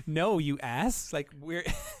 you ass. Like, we're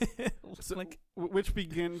so, like, which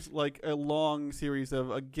begins like a long series of,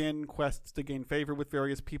 again, quests to gain favor with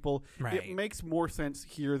various people. Right. It makes more sense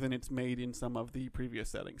here than it's made in some of the previous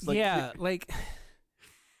settings. Like,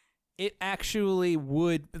 it actually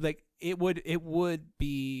would, like, it would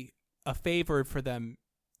be a favor for them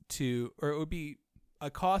to, or it would be a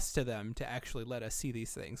cost to them to actually let us see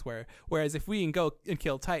these things. Whereas if we can go and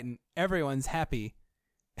kill Titan, everyone's happy.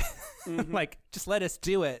 Mm-hmm. Like, just let us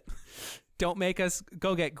do it. Don't make us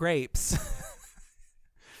go get grapes.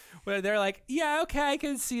 Where they're like, yeah, okay, I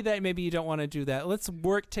can see that maybe you don't want to do that. Let's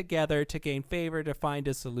work together to gain favor, to find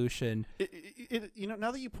a solution.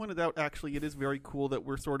 Now that you pointed out, actually, it is very cool that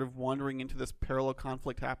we're sort of wandering into this parallel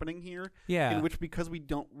conflict happening here. Yeah. In which, because we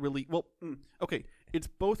don't really, okay, it's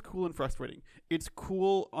both cool and frustrating. It's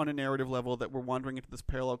cool on a narrative level that we're wandering into this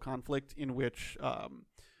parallel conflict in which,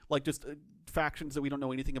 factions that we don't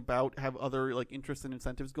know anything about have other like interests and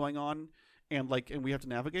incentives going on. And we have to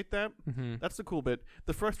navigate that. Mm-hmm. That's the cool bit.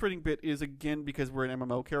 The frustrating bit is, again, because we're an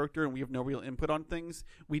MMO character and we have no real input on things,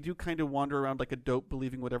 we do kind of wander around like a dope,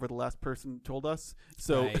 believing whatever the last person told us.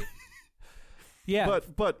 So, right. Yeah.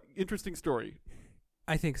 But interesting story.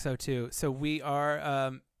 I think so too. So we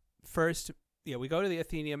are first. Yeah, we go to the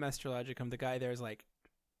Athenaeum Astrologicum. The guy there is like,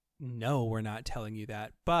 "No, we're not telling you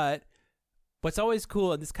that." But what's always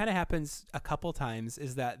cool, and this kind of happens a couple times,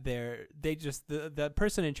 is that the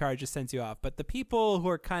person in charge just sends you off. But the people who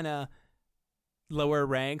are kind of lower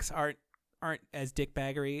ranks aren't as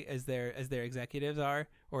dickbaggery as their executives are,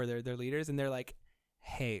 or their leaders, and they're like,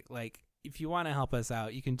 hey, like, if you want to help us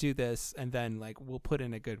out, you can do this, and then like we'll put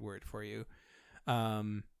in a good word for you.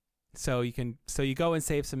 So you go and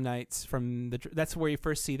save some knights from that's where you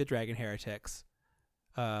first see the dragon heretics.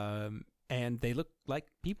 And they look like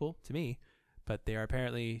people to me. But they are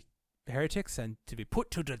apparently heretics and to be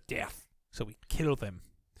put to the death. So we kill them.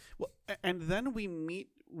 Well, and then we meet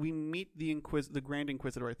the Grand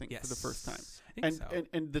Inquisitor, I think, for the first time. I think so.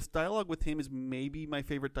 And this dialogue with him is maybe my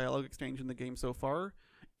favorite dialogue exchange in the game so far,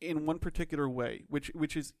 in one particular way,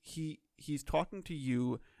 which is he's talking to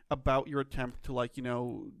you about your attempt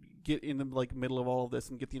to get in the middle of all of this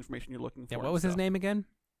and get the information you're looking for. Yeah, what was his name again?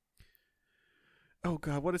 Oh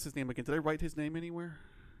God, what is his name again? Did I write his name anywhere?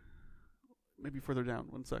 Maybe further down.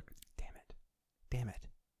 One sec. Damn it.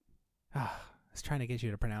 I was trying to get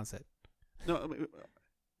you to pronounce it. No,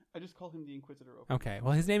 I just call him the Inquisitor. Okay.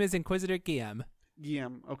 Well, his name is Inquisitor Guillaume.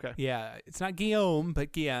 Guillaume. Okay. Yeah, it's not Guillaume,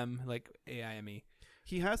 but Guillaume, like Aime.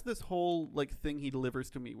 he has this whole like thing he delivers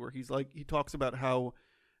to me where he's like he talks about how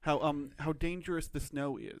dangerous the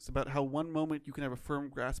snow is, about how one moment you can have a firm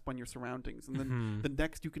grasp on your surroundings, and then the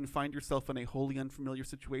next you can find yourself in a wholly unfamiliar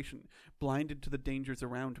situation, blinded to the dangers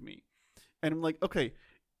around me. And I'm like, okay,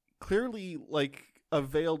 clearly like a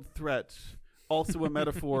veiled threat, also a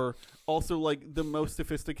metaphor, also like the most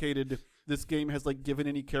sophisticated this game has like given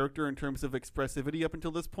any character in terms of expressivity up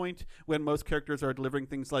until this point, when most characters are delivering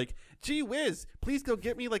things like, gee whiz, please go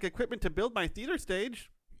get me like equipment to build my theater stage.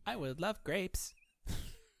 I would love grapes.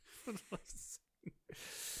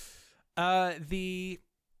 The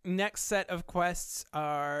next set of quests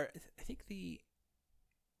are, I think we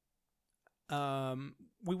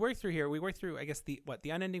worked through I guess the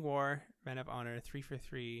Unending War, Men of Honor, 3 for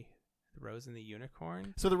 3, The Rose and the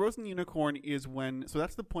Unicorn. So the Rose and the Unicorn is so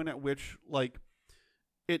that's the point at which like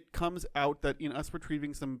it comes out that in us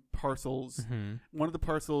retrieving some parcels, one of the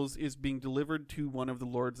parcels is being delivered to one of the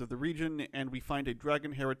lords of the region, and we find a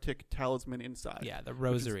dragon heretic talisman inside. Yeah, the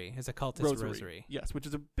rosary is a cultist rosary. Yes, which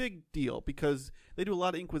is a big deal because they do a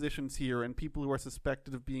lot of inquisitions here, and people who are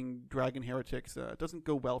suspected of being dragon heretics, it doesn't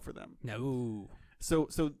go well for them. No. So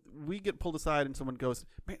we get pulled aside, and someone goes,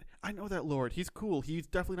 "Man, I know that lord. He's cool. He's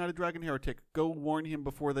definitely not a dragon heretic. Go warn him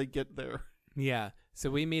before they get there." Yeah.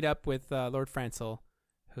 So we meet up with Lord Francel,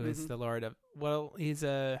 who is the lord of, well, he's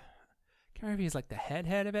I can't remember if he's like the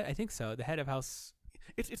head of it. I think so. The head of House.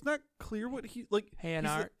 It's not clear what he like.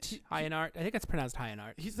 Hayenart. Hayenart. I think it's pronounced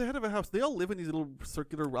Hayenart. He's the head of a house. They all live in these little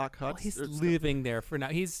circular rock huts. Well, he's living there for now.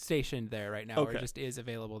 He's stationed there right now, or just is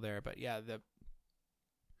available there. But yeah,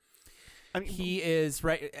 he is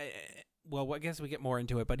right. Well, I guess we get more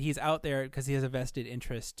into it, but he's out there because he has a vested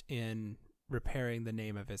interest in repairing the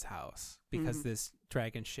name of his house because this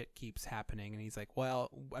dragon shit keeps happening, and he's like, well,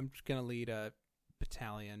 I'm just gonna lead a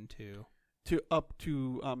battalion to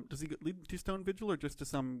does he lead to Stone Vigil or just to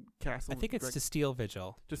some castle? I think it's to Steel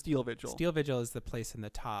Vigil. To Steel Vigil. Steel Vigil is the place in the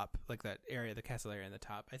top, like that area, the castle area in the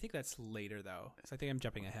top. I think that's later though, so I think I'm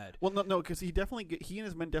jumping ahead. Well, no, because he and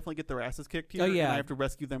his men definitely get their asses kicked here. Oh yeah, and I have to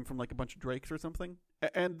rescue them from like a bunch of drakes or something.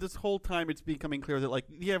 And this whole time, it's becoming clear that like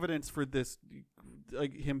the evidence for this,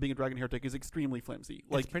 like him being a dragon heretic, is extremely flimsy.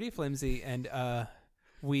 Like it's pretty flimsy, and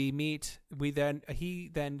he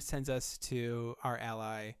then sends us to our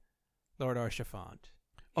ally, Lord Orchiphant.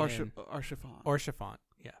 Orchiphant,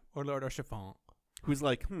 yeah. Or Lord Orchiphant. Who's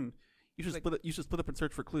like, you should split up and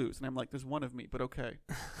search for clues. And I'm like, there's one of me, but okay.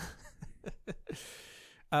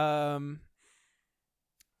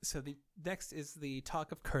 So the next is the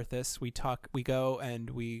Talk of Kurthus. We go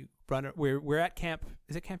and we run. We're at camp.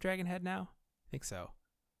 Is it Camp Dragonhead now? I think so.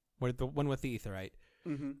 We're the one with the Aetheryte.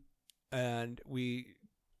 And we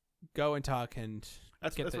go and talk, and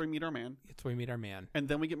that's where we meet our man. It's where we meet our man. And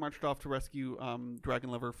then we get marched off to rescue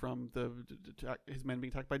Dragonlover from his men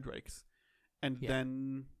being attacked by drakes. And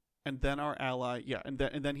then our ally, and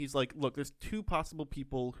then he's like, look, there's two possible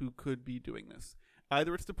people who could be doing this.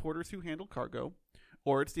 Either it's the porters who handle cargo,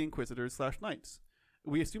 or it's the Inquisitors / Knights.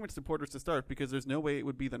 We assume it's the porters to start because there's no way it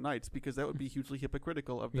would be the Knights because that would be hugely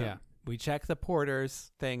hypocritical of them. Yeah, we check the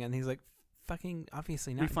porters thing, and he's like, fucking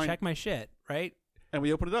obviously not. Check my shit, right? And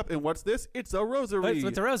we open it up, and what's this? It's a rosary.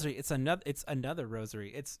 It's a rosary. It's another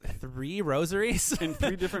rosary. It's 3 rosaries in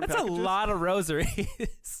 3 different That's packages. A lot of rosaries.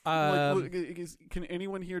 Can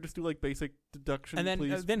anyone here just do like basic deduction, and then,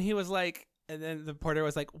 please? Then he was like, and then the porter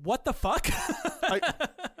was like, "What the fuck?"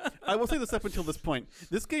 I will say this up until this point.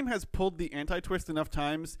 This game has pulled the anti-twist enough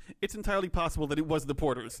times. It's entirely possible that it was the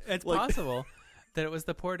porters. It's possible that it was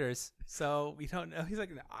the porters. So we don't know. He's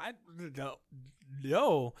like, I don't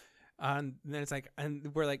know. And then it's like,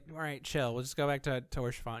 and we're like, all right, chill. We'll just go back to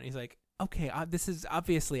Orchiphant. He's like, okay, this is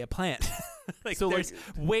obviously a plant. There's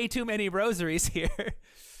way too many rosaries here.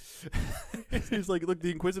 He's like, look,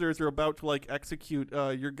 the Inquisitors are about to like execute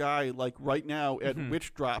your guy like right now at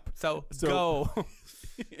Witch Drop. So go.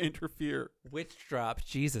 Interfere. Witch Drop,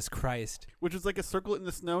 Jesus Christ. Which is like a circle in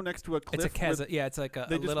the snow next to a cliff. It's a chasm. Yeah, it's like a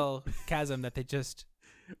little chasm that they just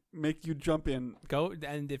make you jump in. Go,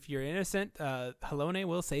 and if you're innocent, Halone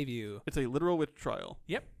will save you. It's a literal witch trial.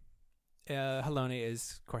 Yep. Halone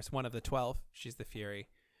is, of course, one of the 12. She's the Fury.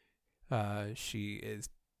 She is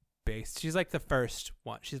she's like the first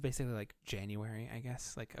one. She's basically like January, I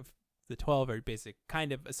guess. Like of the 12 are basic,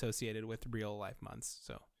 kind of associated with real life months.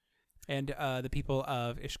 So, and the people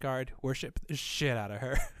of Ishgard worship the shit out of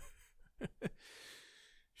her.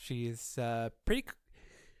 She's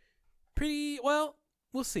pretty well.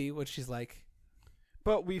 We'll see what she's like.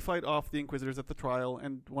 But we fight off the Inquisitors at the trial,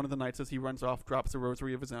 and one of the knights, as he runs off, drops a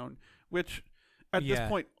rosary of his own, which At this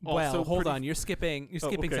point, also well, hold on. You're skipping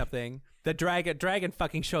okay. something. The dragon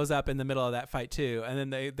fucking shows up in the middle of that fight too, and then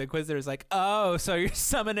the Inquisitor's like, "Oh, so you're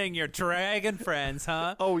summoning your dragon friends,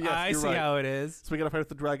 huh? Oh, yes, I you're see right. how it is." So we gotta fight with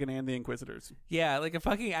the dragon and the Inquisitors. Yeah, like a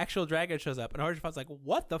fucking actual dragon shows up, and Horus like,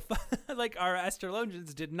 "What the fuck?" Like our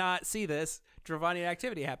astrologians did not see this Dravanian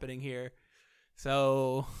activity happening here.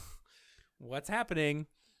 So, what's happening?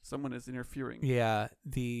 Someone is interfering. Yeah.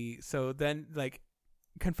 So then like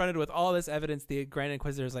confronted with all this evidence, the Grand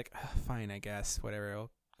Inquisitor is like, "Fine, I guess, whatever.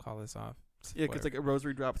 I'll call this off." Yeah, because like a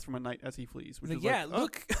rosary drops from a knight as he flees. Which Like, is yeah, like, oh,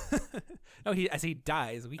 look. No, as he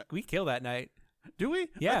dies, we kill that knight. do we?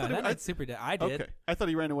 Yeah, that knight's super dead. I did. Okay, I thought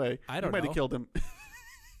he ran away. I don't You might know. have killed him.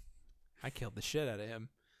 I killed the shit out of him.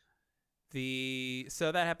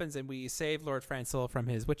 So that happens, and we save Lord Francel from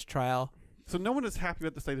his witch trial. So no one is happy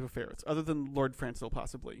with the state of affairs, other than Lord Francel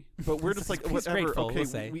possibly. But we're just like, He's whatever. grateful, Okay, we'll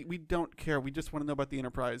say. we don't care. We just want to know about the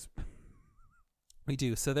Enterprise. We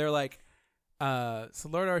do. So they're like, so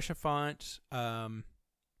Lord Archifant,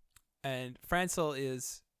 and Francel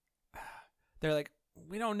is, they're like,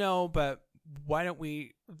 we don't know, but why don't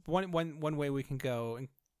we, one way we can go and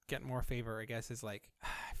get more favor, I guess, is like, I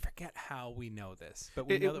forget how we know this, but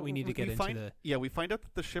we know that we need to get into the... Yeah, we find out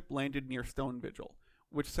that the ship landed near Stone Vigil,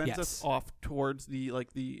 which sends us off towards the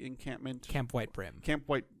encampment. Camp White Brim. Camp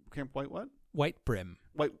White what? White Brim.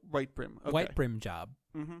 White Brim. Okay. White Brim job.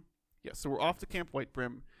 Mm-hmm. Yeah, so we're off to Camp White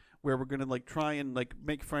Brim, where we're gonna like try and like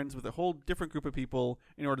make friends with a whole different group of people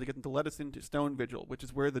in order to get them to let us into Stone Vigil, which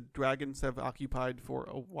is where the dragons have occupied for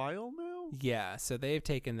a while now. Yeah, so they've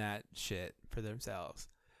taken that shit for themselves.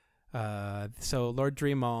 So Lord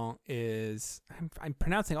Dreamont is... I'm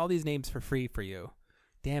pronouncing all these names for free for you.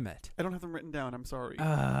 Damn it. I don't have them written down. I'm sorry.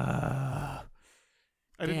 I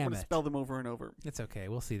I didn't want to spell them over and over. It's okay.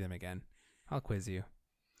 We'll see them again. I'll quiz you.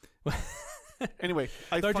 Anyway,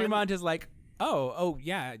 Lord Dreamont is like, oh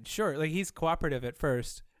yeah, sure. Like he's cooperative at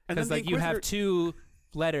first because like you have two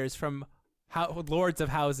letters from lords of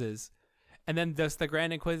houses, and then the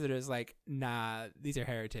Grand Inquisitor is like, nah, these are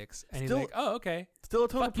heretics, and he's like, oh okay, still a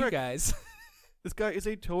total fuck prick. You guys. This guy is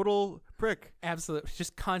a total prick. Absolutely,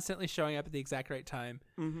 just constantly showing up at the exact right time.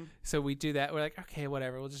 Mm-hmm. So we do that. We're like, okay,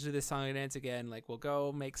 whatever. We'll just do this song and dance again. Like we'll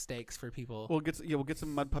go make steaks for people. We'll get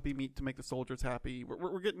some mud puppy meat to make the soldiers happy.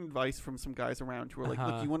 We're getting advice from some guys around who are like,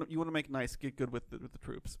 look, you want to make nice, get good with the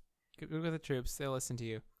troops. Get good with the troops. They'll listen to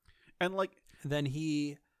you. And like then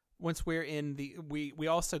once we're in we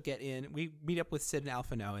also get in. We meet up with Sid and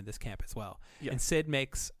Alphino in this camp as well. Yeah. And Sid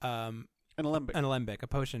makes an alembic, a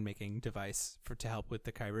potion making device to help with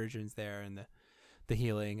the chirurgeons there and the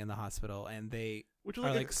healing and the hospital, and they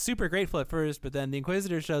are like super grateful at first, but then the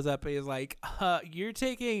Inquisitor shows up and is like, you're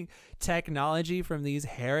taking technology from these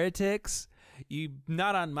heretics? You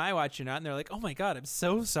not on my watch, you're not. And they're like, oh my god, I'm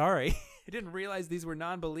so sorry. I didn't realize these were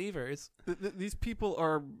non-believers. These people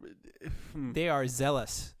are they are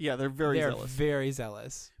zealous. Yeah, they're very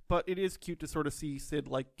zealous. But it is cute to sort of see Sid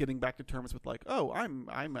like getting back to terms with like, oh,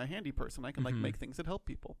 I'm a handy person. I can like make things that help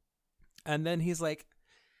people. And then he's like,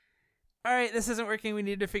 all right, this isn't working. We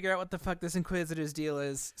need to figure out what the fuck this Inquisitor's deal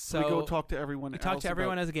is. So we go talk to everyone. We talk to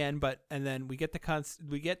everyone else again, and then we get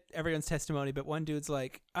we get everyone's testimony. But one dude's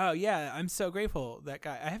like, oh yeah, I'm so grateful that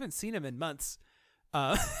guy. I haven't seen him in months.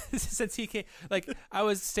 Since he came, like I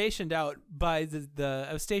was stationed out by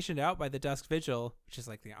the Dusk Vigil, which is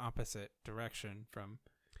like the opposite direction from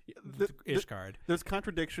Ishgard. There's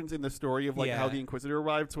contradictions in the story of like how the Inquisitor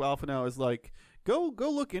arrived. So Alphino is like, go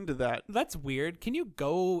look into that. That's weird. Can you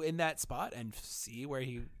go in that spot and see where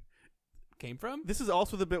he came from? This is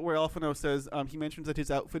also the bit where Alphino says he mentions that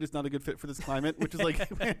his outfit is not a good fit for this climate, which is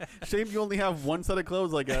like, shame you only have one set of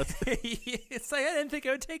clothes, I guess. It's like I didn't think it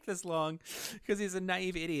would take this long because he's a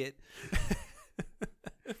naive idiot.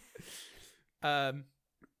 But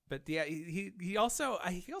yeah, he also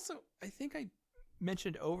I think I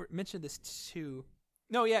mentioned this too.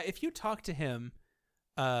 No, yeah, if you talk to him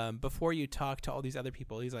before you talk to all these other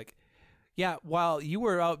people, he's like, yeah, while you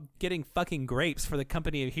were out getting fucking grapes for the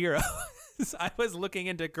Company of Heroes, I was looking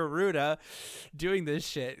into Garuda doing this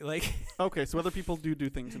shit. Like, okay, so other people do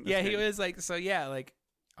things in this game. He was like, so yeah, like,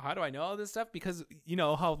 how do I know all this stuff? Because you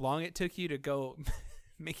know how long it took you to go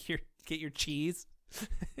get your cheese.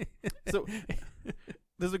 So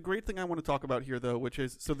there's a great thing I want to talk about here, though, which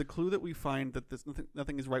is so the clue that we find that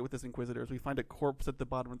nothing is right with this Inquisitor is we find a corpse at the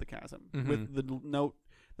bottom of the chasm with the note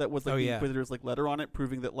that was like the Inquisitor's like letter on it,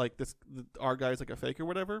 proving that like our guy's like a fake or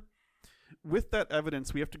whatever. With that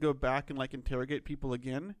evidence, we have to go back and like interrogate people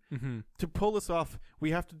again. To pull this off,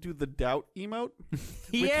 we have to do the doubt emote.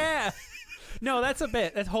 Yeah. No, that's a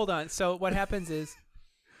bit. Hold on. So what happens is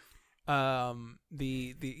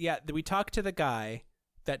We talked to the guy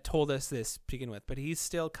that told us this to begin with, but he's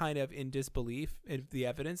still kind of in disbelief of the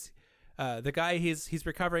evidence. The guy, he's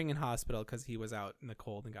recovering in hospital because he was out in the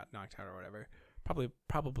cold and got knocked out or whatever,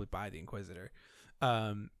 probably by the Inquisitor.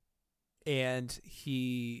 And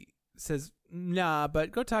he says, "Nah,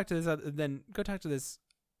 but go talk to this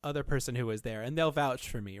other person who was there, and they'll vouch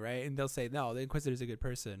for me, right? And they'll say, no, the Inquisitor's a good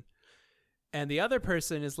person." And the other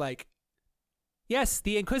person is like, "Yes,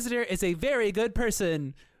 the Inquisitor is a very good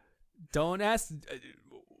person. Don't ask.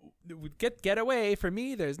 Get away from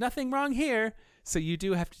me. There's nothing wrong here." So you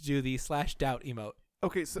do have to do the /doubt emote.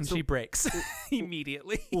 Okay, so she breaks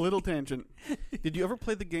immediately. Little tangent. Did you ever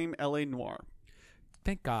play the game L.A. Noire?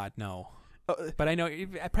 Thank God, no. But I know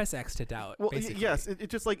I press X to doubt. Well, basically. yes. It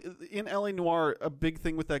just like in L.A. Noire, a big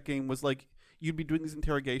thing with that game was like you'd be doing these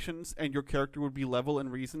interrogations and your character would be level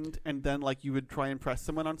and reasoned, and then like you would try and press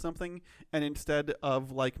someone on something, and instead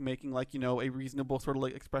of like making like, you know, a reasonable sort of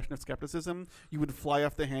like expression of skepticism, you would fly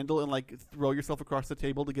off the handle and like throw yourself across the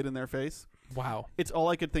table to get in their face. Wow. It's all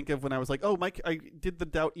I could think of when I was like, oh, I did the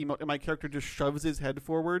doubt emote, and my character just shoves his head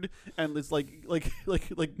forward and is like.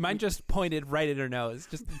 Mine just pointed right at her nose,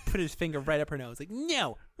 just put his finger right up her nose, like,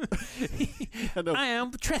 no. No. I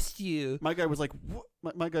don't trust you. My guy was like,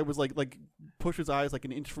 what? My guy was like push his eyes like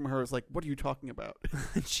an inch from her. I was like, what are you talking about?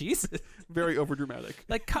 Jesus. Very overdramatic.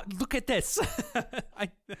 Like, look at this.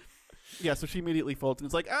 Yeah, so she immediately folds and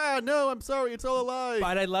it's like, no, I'm sorry, it's all a lie.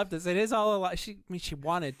 But I love this. It is all a lie. She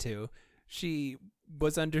wanted to. She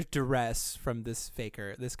was under duress from this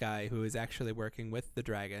faker, this guy who is actually working with the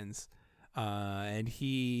dragons.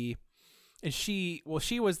 She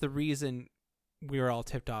was the reason we were all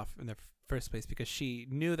tipped off in the first place, because she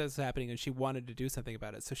knew that was happening and she wanted to do something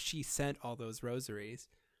about it. So she sent all those rosaries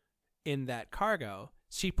in that cargo.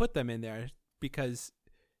 She put them in there because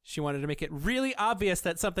she wanted to make it really obvious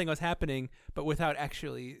that something was happening, but without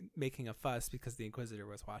actually making a fuss, because the Inquisitor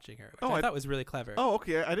was watching her, which I thought was really clever. Oh,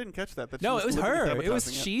 okay. I didn't catch that. No, it was her. It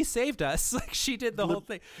was she saved us. Like, she did the whole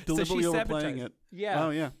thing. Deliberately so she overplaying it. Yeah. Oh,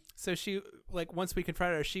 yeah. So she, like, once we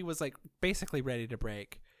confronted her, she was like basically ready to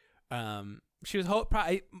break. She was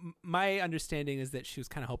my understanding is that she was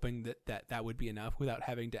kind of hoping that would be enough without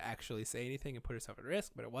having to actually say anything and put herself at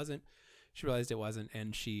risk, but it wasn't. She realized it wasn't,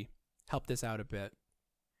 and she helped us out a bit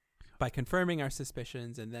by confirming our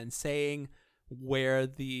suspicions and then saying where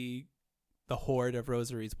the hoard of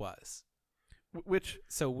rosaries was.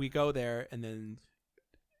 So we go there, and then...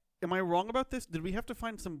 Am I wrong about this? Did we have to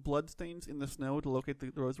find some bloodstains in the snow to locate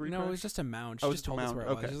the rosary? No, crash? it was just a mound. She just told us where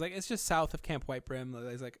it was. She was like, it's just south of Camp White Brim.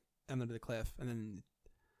 It's like under the cliff, and then...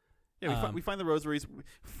 Yeah, we find the rosaries.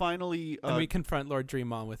 Finally... and we confront Lord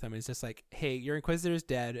Dreamon with them. It's just like, hey, your Inquisitor's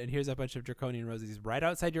dead, and here's a bunch of draconian rosaries right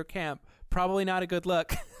outside your camp. Probably not a good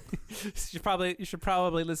look. You should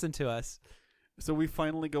probably listen to us. So we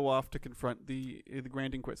finally go off to confront the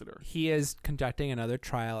Grand Inquisitor. He is conducting another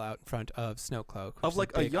trial out in front of Snowcloak. Of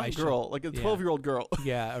like a young girl, like a 12-year-old girl.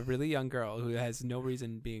 Yeah, a really young girl who has no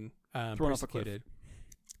reason being thrown off a cliff. persecuted.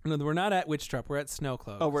 No, we're not at Witchtrap. We're at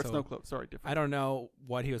Snowcloak. Oh, we're at Snowcloak. Sorry, different. I don't know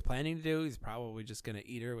what he was planning to do. He's probably just going to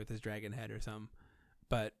eat her with his dragon head or something.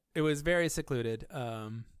 But it was very secluded.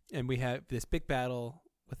 And we have this big battle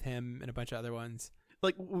with him and a bunch of other ones.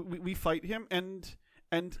 Like, we fight him, and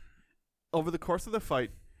over the course of the fight,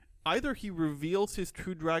 either he reveals his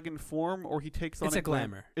true dragon form or he takes on a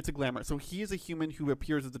glamour. It's a glamour. So he is a human who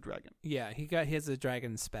appears as a dragon. Yeah, he has a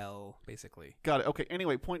dragon spell, basically. Got it. Okay,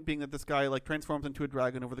 anyway, point being that this guy like transforms into a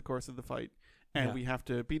dragon over the course of the fight, and we have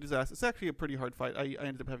to beat his ass. It's actually a pretty hard fight. I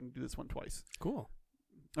ended up having to do this one twice. Cool.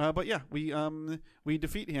 But yeah, we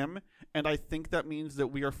defeat him, and I think that means that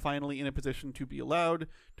we are finally in a position to be allowed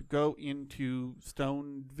to go into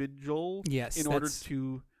Stone Vigil in order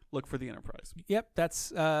to look for the Enterprise. Yep, that's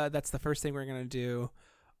the first thing we're gonna do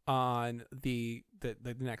on the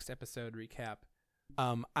next episode recap.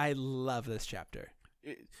 I love this chapter.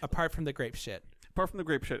 Apart from the grape shit.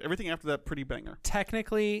 Everything after that, pretty banger.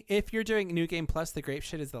 Technically, if you're doing New Game Plus, the grape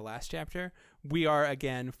shit is the last chapter. We are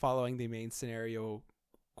again following the main scenario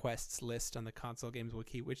quests list on the console games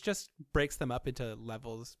wiki, which just breaks them up into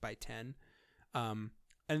levels by 10. And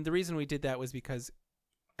the reason we did that was because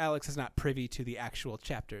Alex is not privy to the actual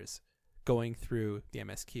chapters going through the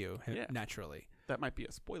MSQ naturally. That might be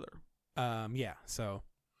a spoiler. So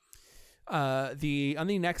on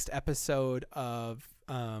the next episode of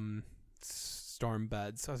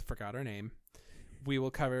Stormbuds, I forgot her name, we will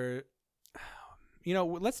cover, we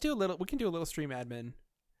can do a little stream admin,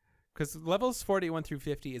 because levels 41 through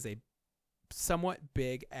 50 is a somewhat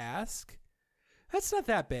big ask. That's not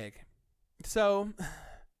that big. So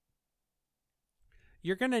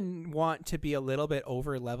you're going to want to be a little bit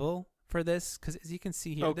over level for this because, as you can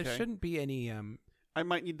see here, there Okay. shouldn't be any I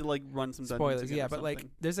might need to like run some dungeons spoilers. again Yeah, or but like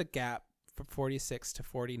something. there's a gap from 46 to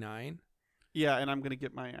 49, Yeah, and I'm gonna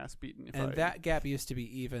get my ass beaten if and I. that gap used to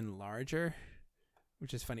be even larger,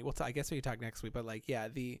 which is funny. I guess we can talk next week, but like, yeah,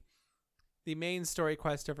 the main story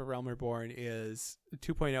quest of A Realm Reborn is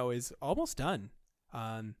 2.0 is almost done,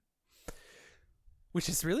 which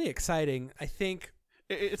is really exciting. I think.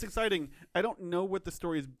 It's exciting. I don't know what the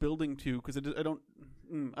story is building to because I don't.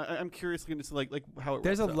 I'm curious to see like how it.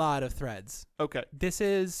 There's a wraps up. lot of threads. Okay. This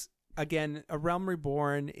is, again, A Realm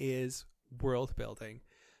Reborn is world building,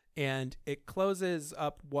 and it closes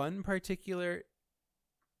up one particular.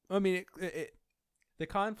 I mean, the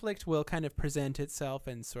conflict will kind of present itself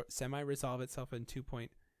and semi-resolve itself in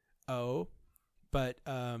 2.0, but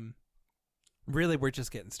really we're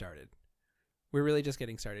just getting started. We're really just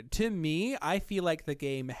getting started. To me, I feel like the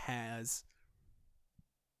game has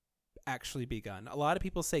actually begun. A lot of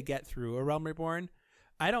people say get through A Realm Reborn.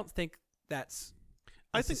 I don't think that's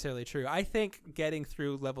necessarily true. I think getting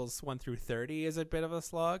through levels 1 through 30 is a bit of a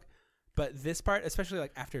slog, but this part, especially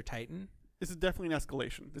like after Titan, This is definitely an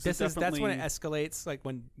escalation. that's when it escalates. Like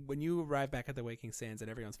when you arrive back at the Waking Sands and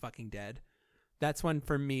everyone's fucking dead. That's when,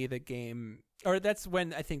 for me, the game, or that's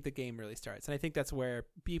when I think the game really starts. And I think that's where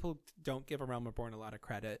people don't give A Realm Reborn a lot of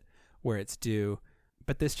credit where it's due.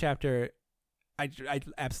 But this chapter, I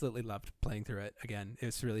absolutely loved playing through it again. It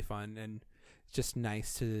was really fun, and it's just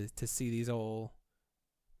nice to see these old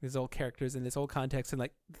characters in this old context, and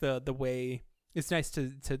like the way it's nice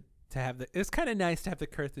to have the. It's kind of nice to have the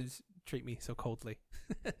Kurthus treat me so coldly.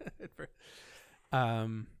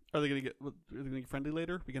 Are they gonna get friendly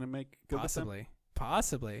later? Are we gonna make good with them?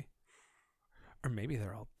 Possibly, or maybe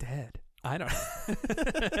they're all dead. I don't.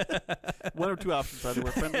 One or two options: either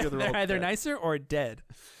we're friendly or they're all either dead. nicer or dead.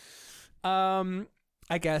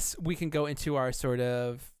 I guess we can go into our sort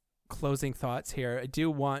of closing thoughts here. I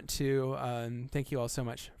do want to thank you all so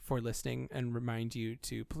much for listening and remind you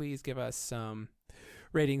to please give us some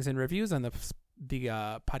ratings and reviews on the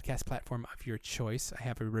podcast platform of your choice. I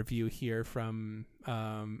have a review here from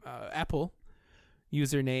Apple,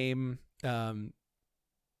 username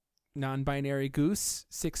non-binary goose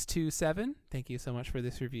 627. Thank you so much for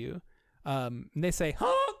this review. And they say,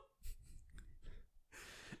 huh?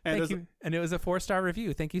 And Thank you. And it was a 4-star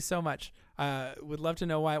review. Thank you so much. Would love to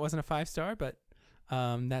know why it wasn't a 5-star, but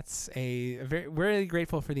that's we're really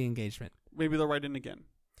grateful for the engagement. maybe they'll write in again.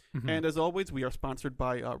 Mm-hmm. And as always, we are sponsored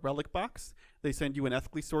by Relic Box. They send you an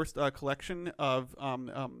ethically sourced collection of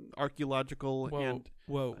archaeological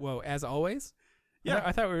Whoa. As always? Yeah.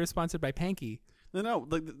 I thought we were sponsored by Panky. No,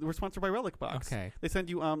 we're sponsored by Relic Box. Okay. They send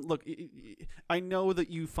you look. I know that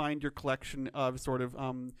you find your collection of sort of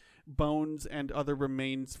bones and other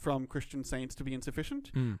remains from Christian saints to be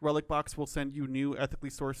insufficient. Relic Box will send you new ethically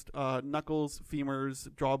sourced knuckles,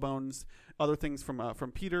 femurs, jawbones, other things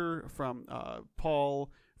from Peter, from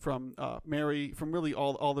Paul, from Mary, from really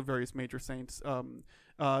all the various major saints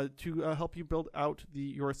to help you build out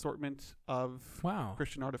your assortment of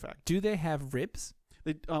Christian artifacts. Do they have ribs?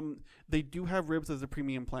 They do have ribs as a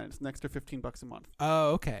premium plan. It's an extra $15 a month.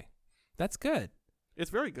 Oh, okay. That's good. It's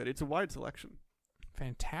very good. It's a wide selection.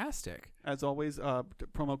 Fantastic. As always,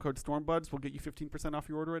 promo code StormBuds will get you 15% off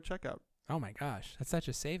your order at checkout. Oh my gosh, that's such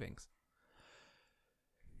a savings.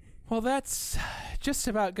 Well, that's just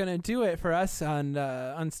about going to do it for us on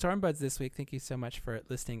StormBuds this week. Thank you so much for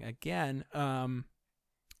listening again. And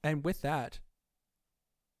with that,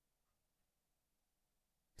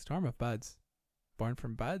 Storm of Buds, born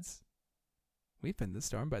from buds, we've been the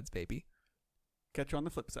StormBuds, baby. Catch you on the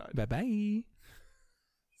flip side. Bye-bye.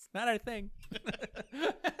 It's not our thing.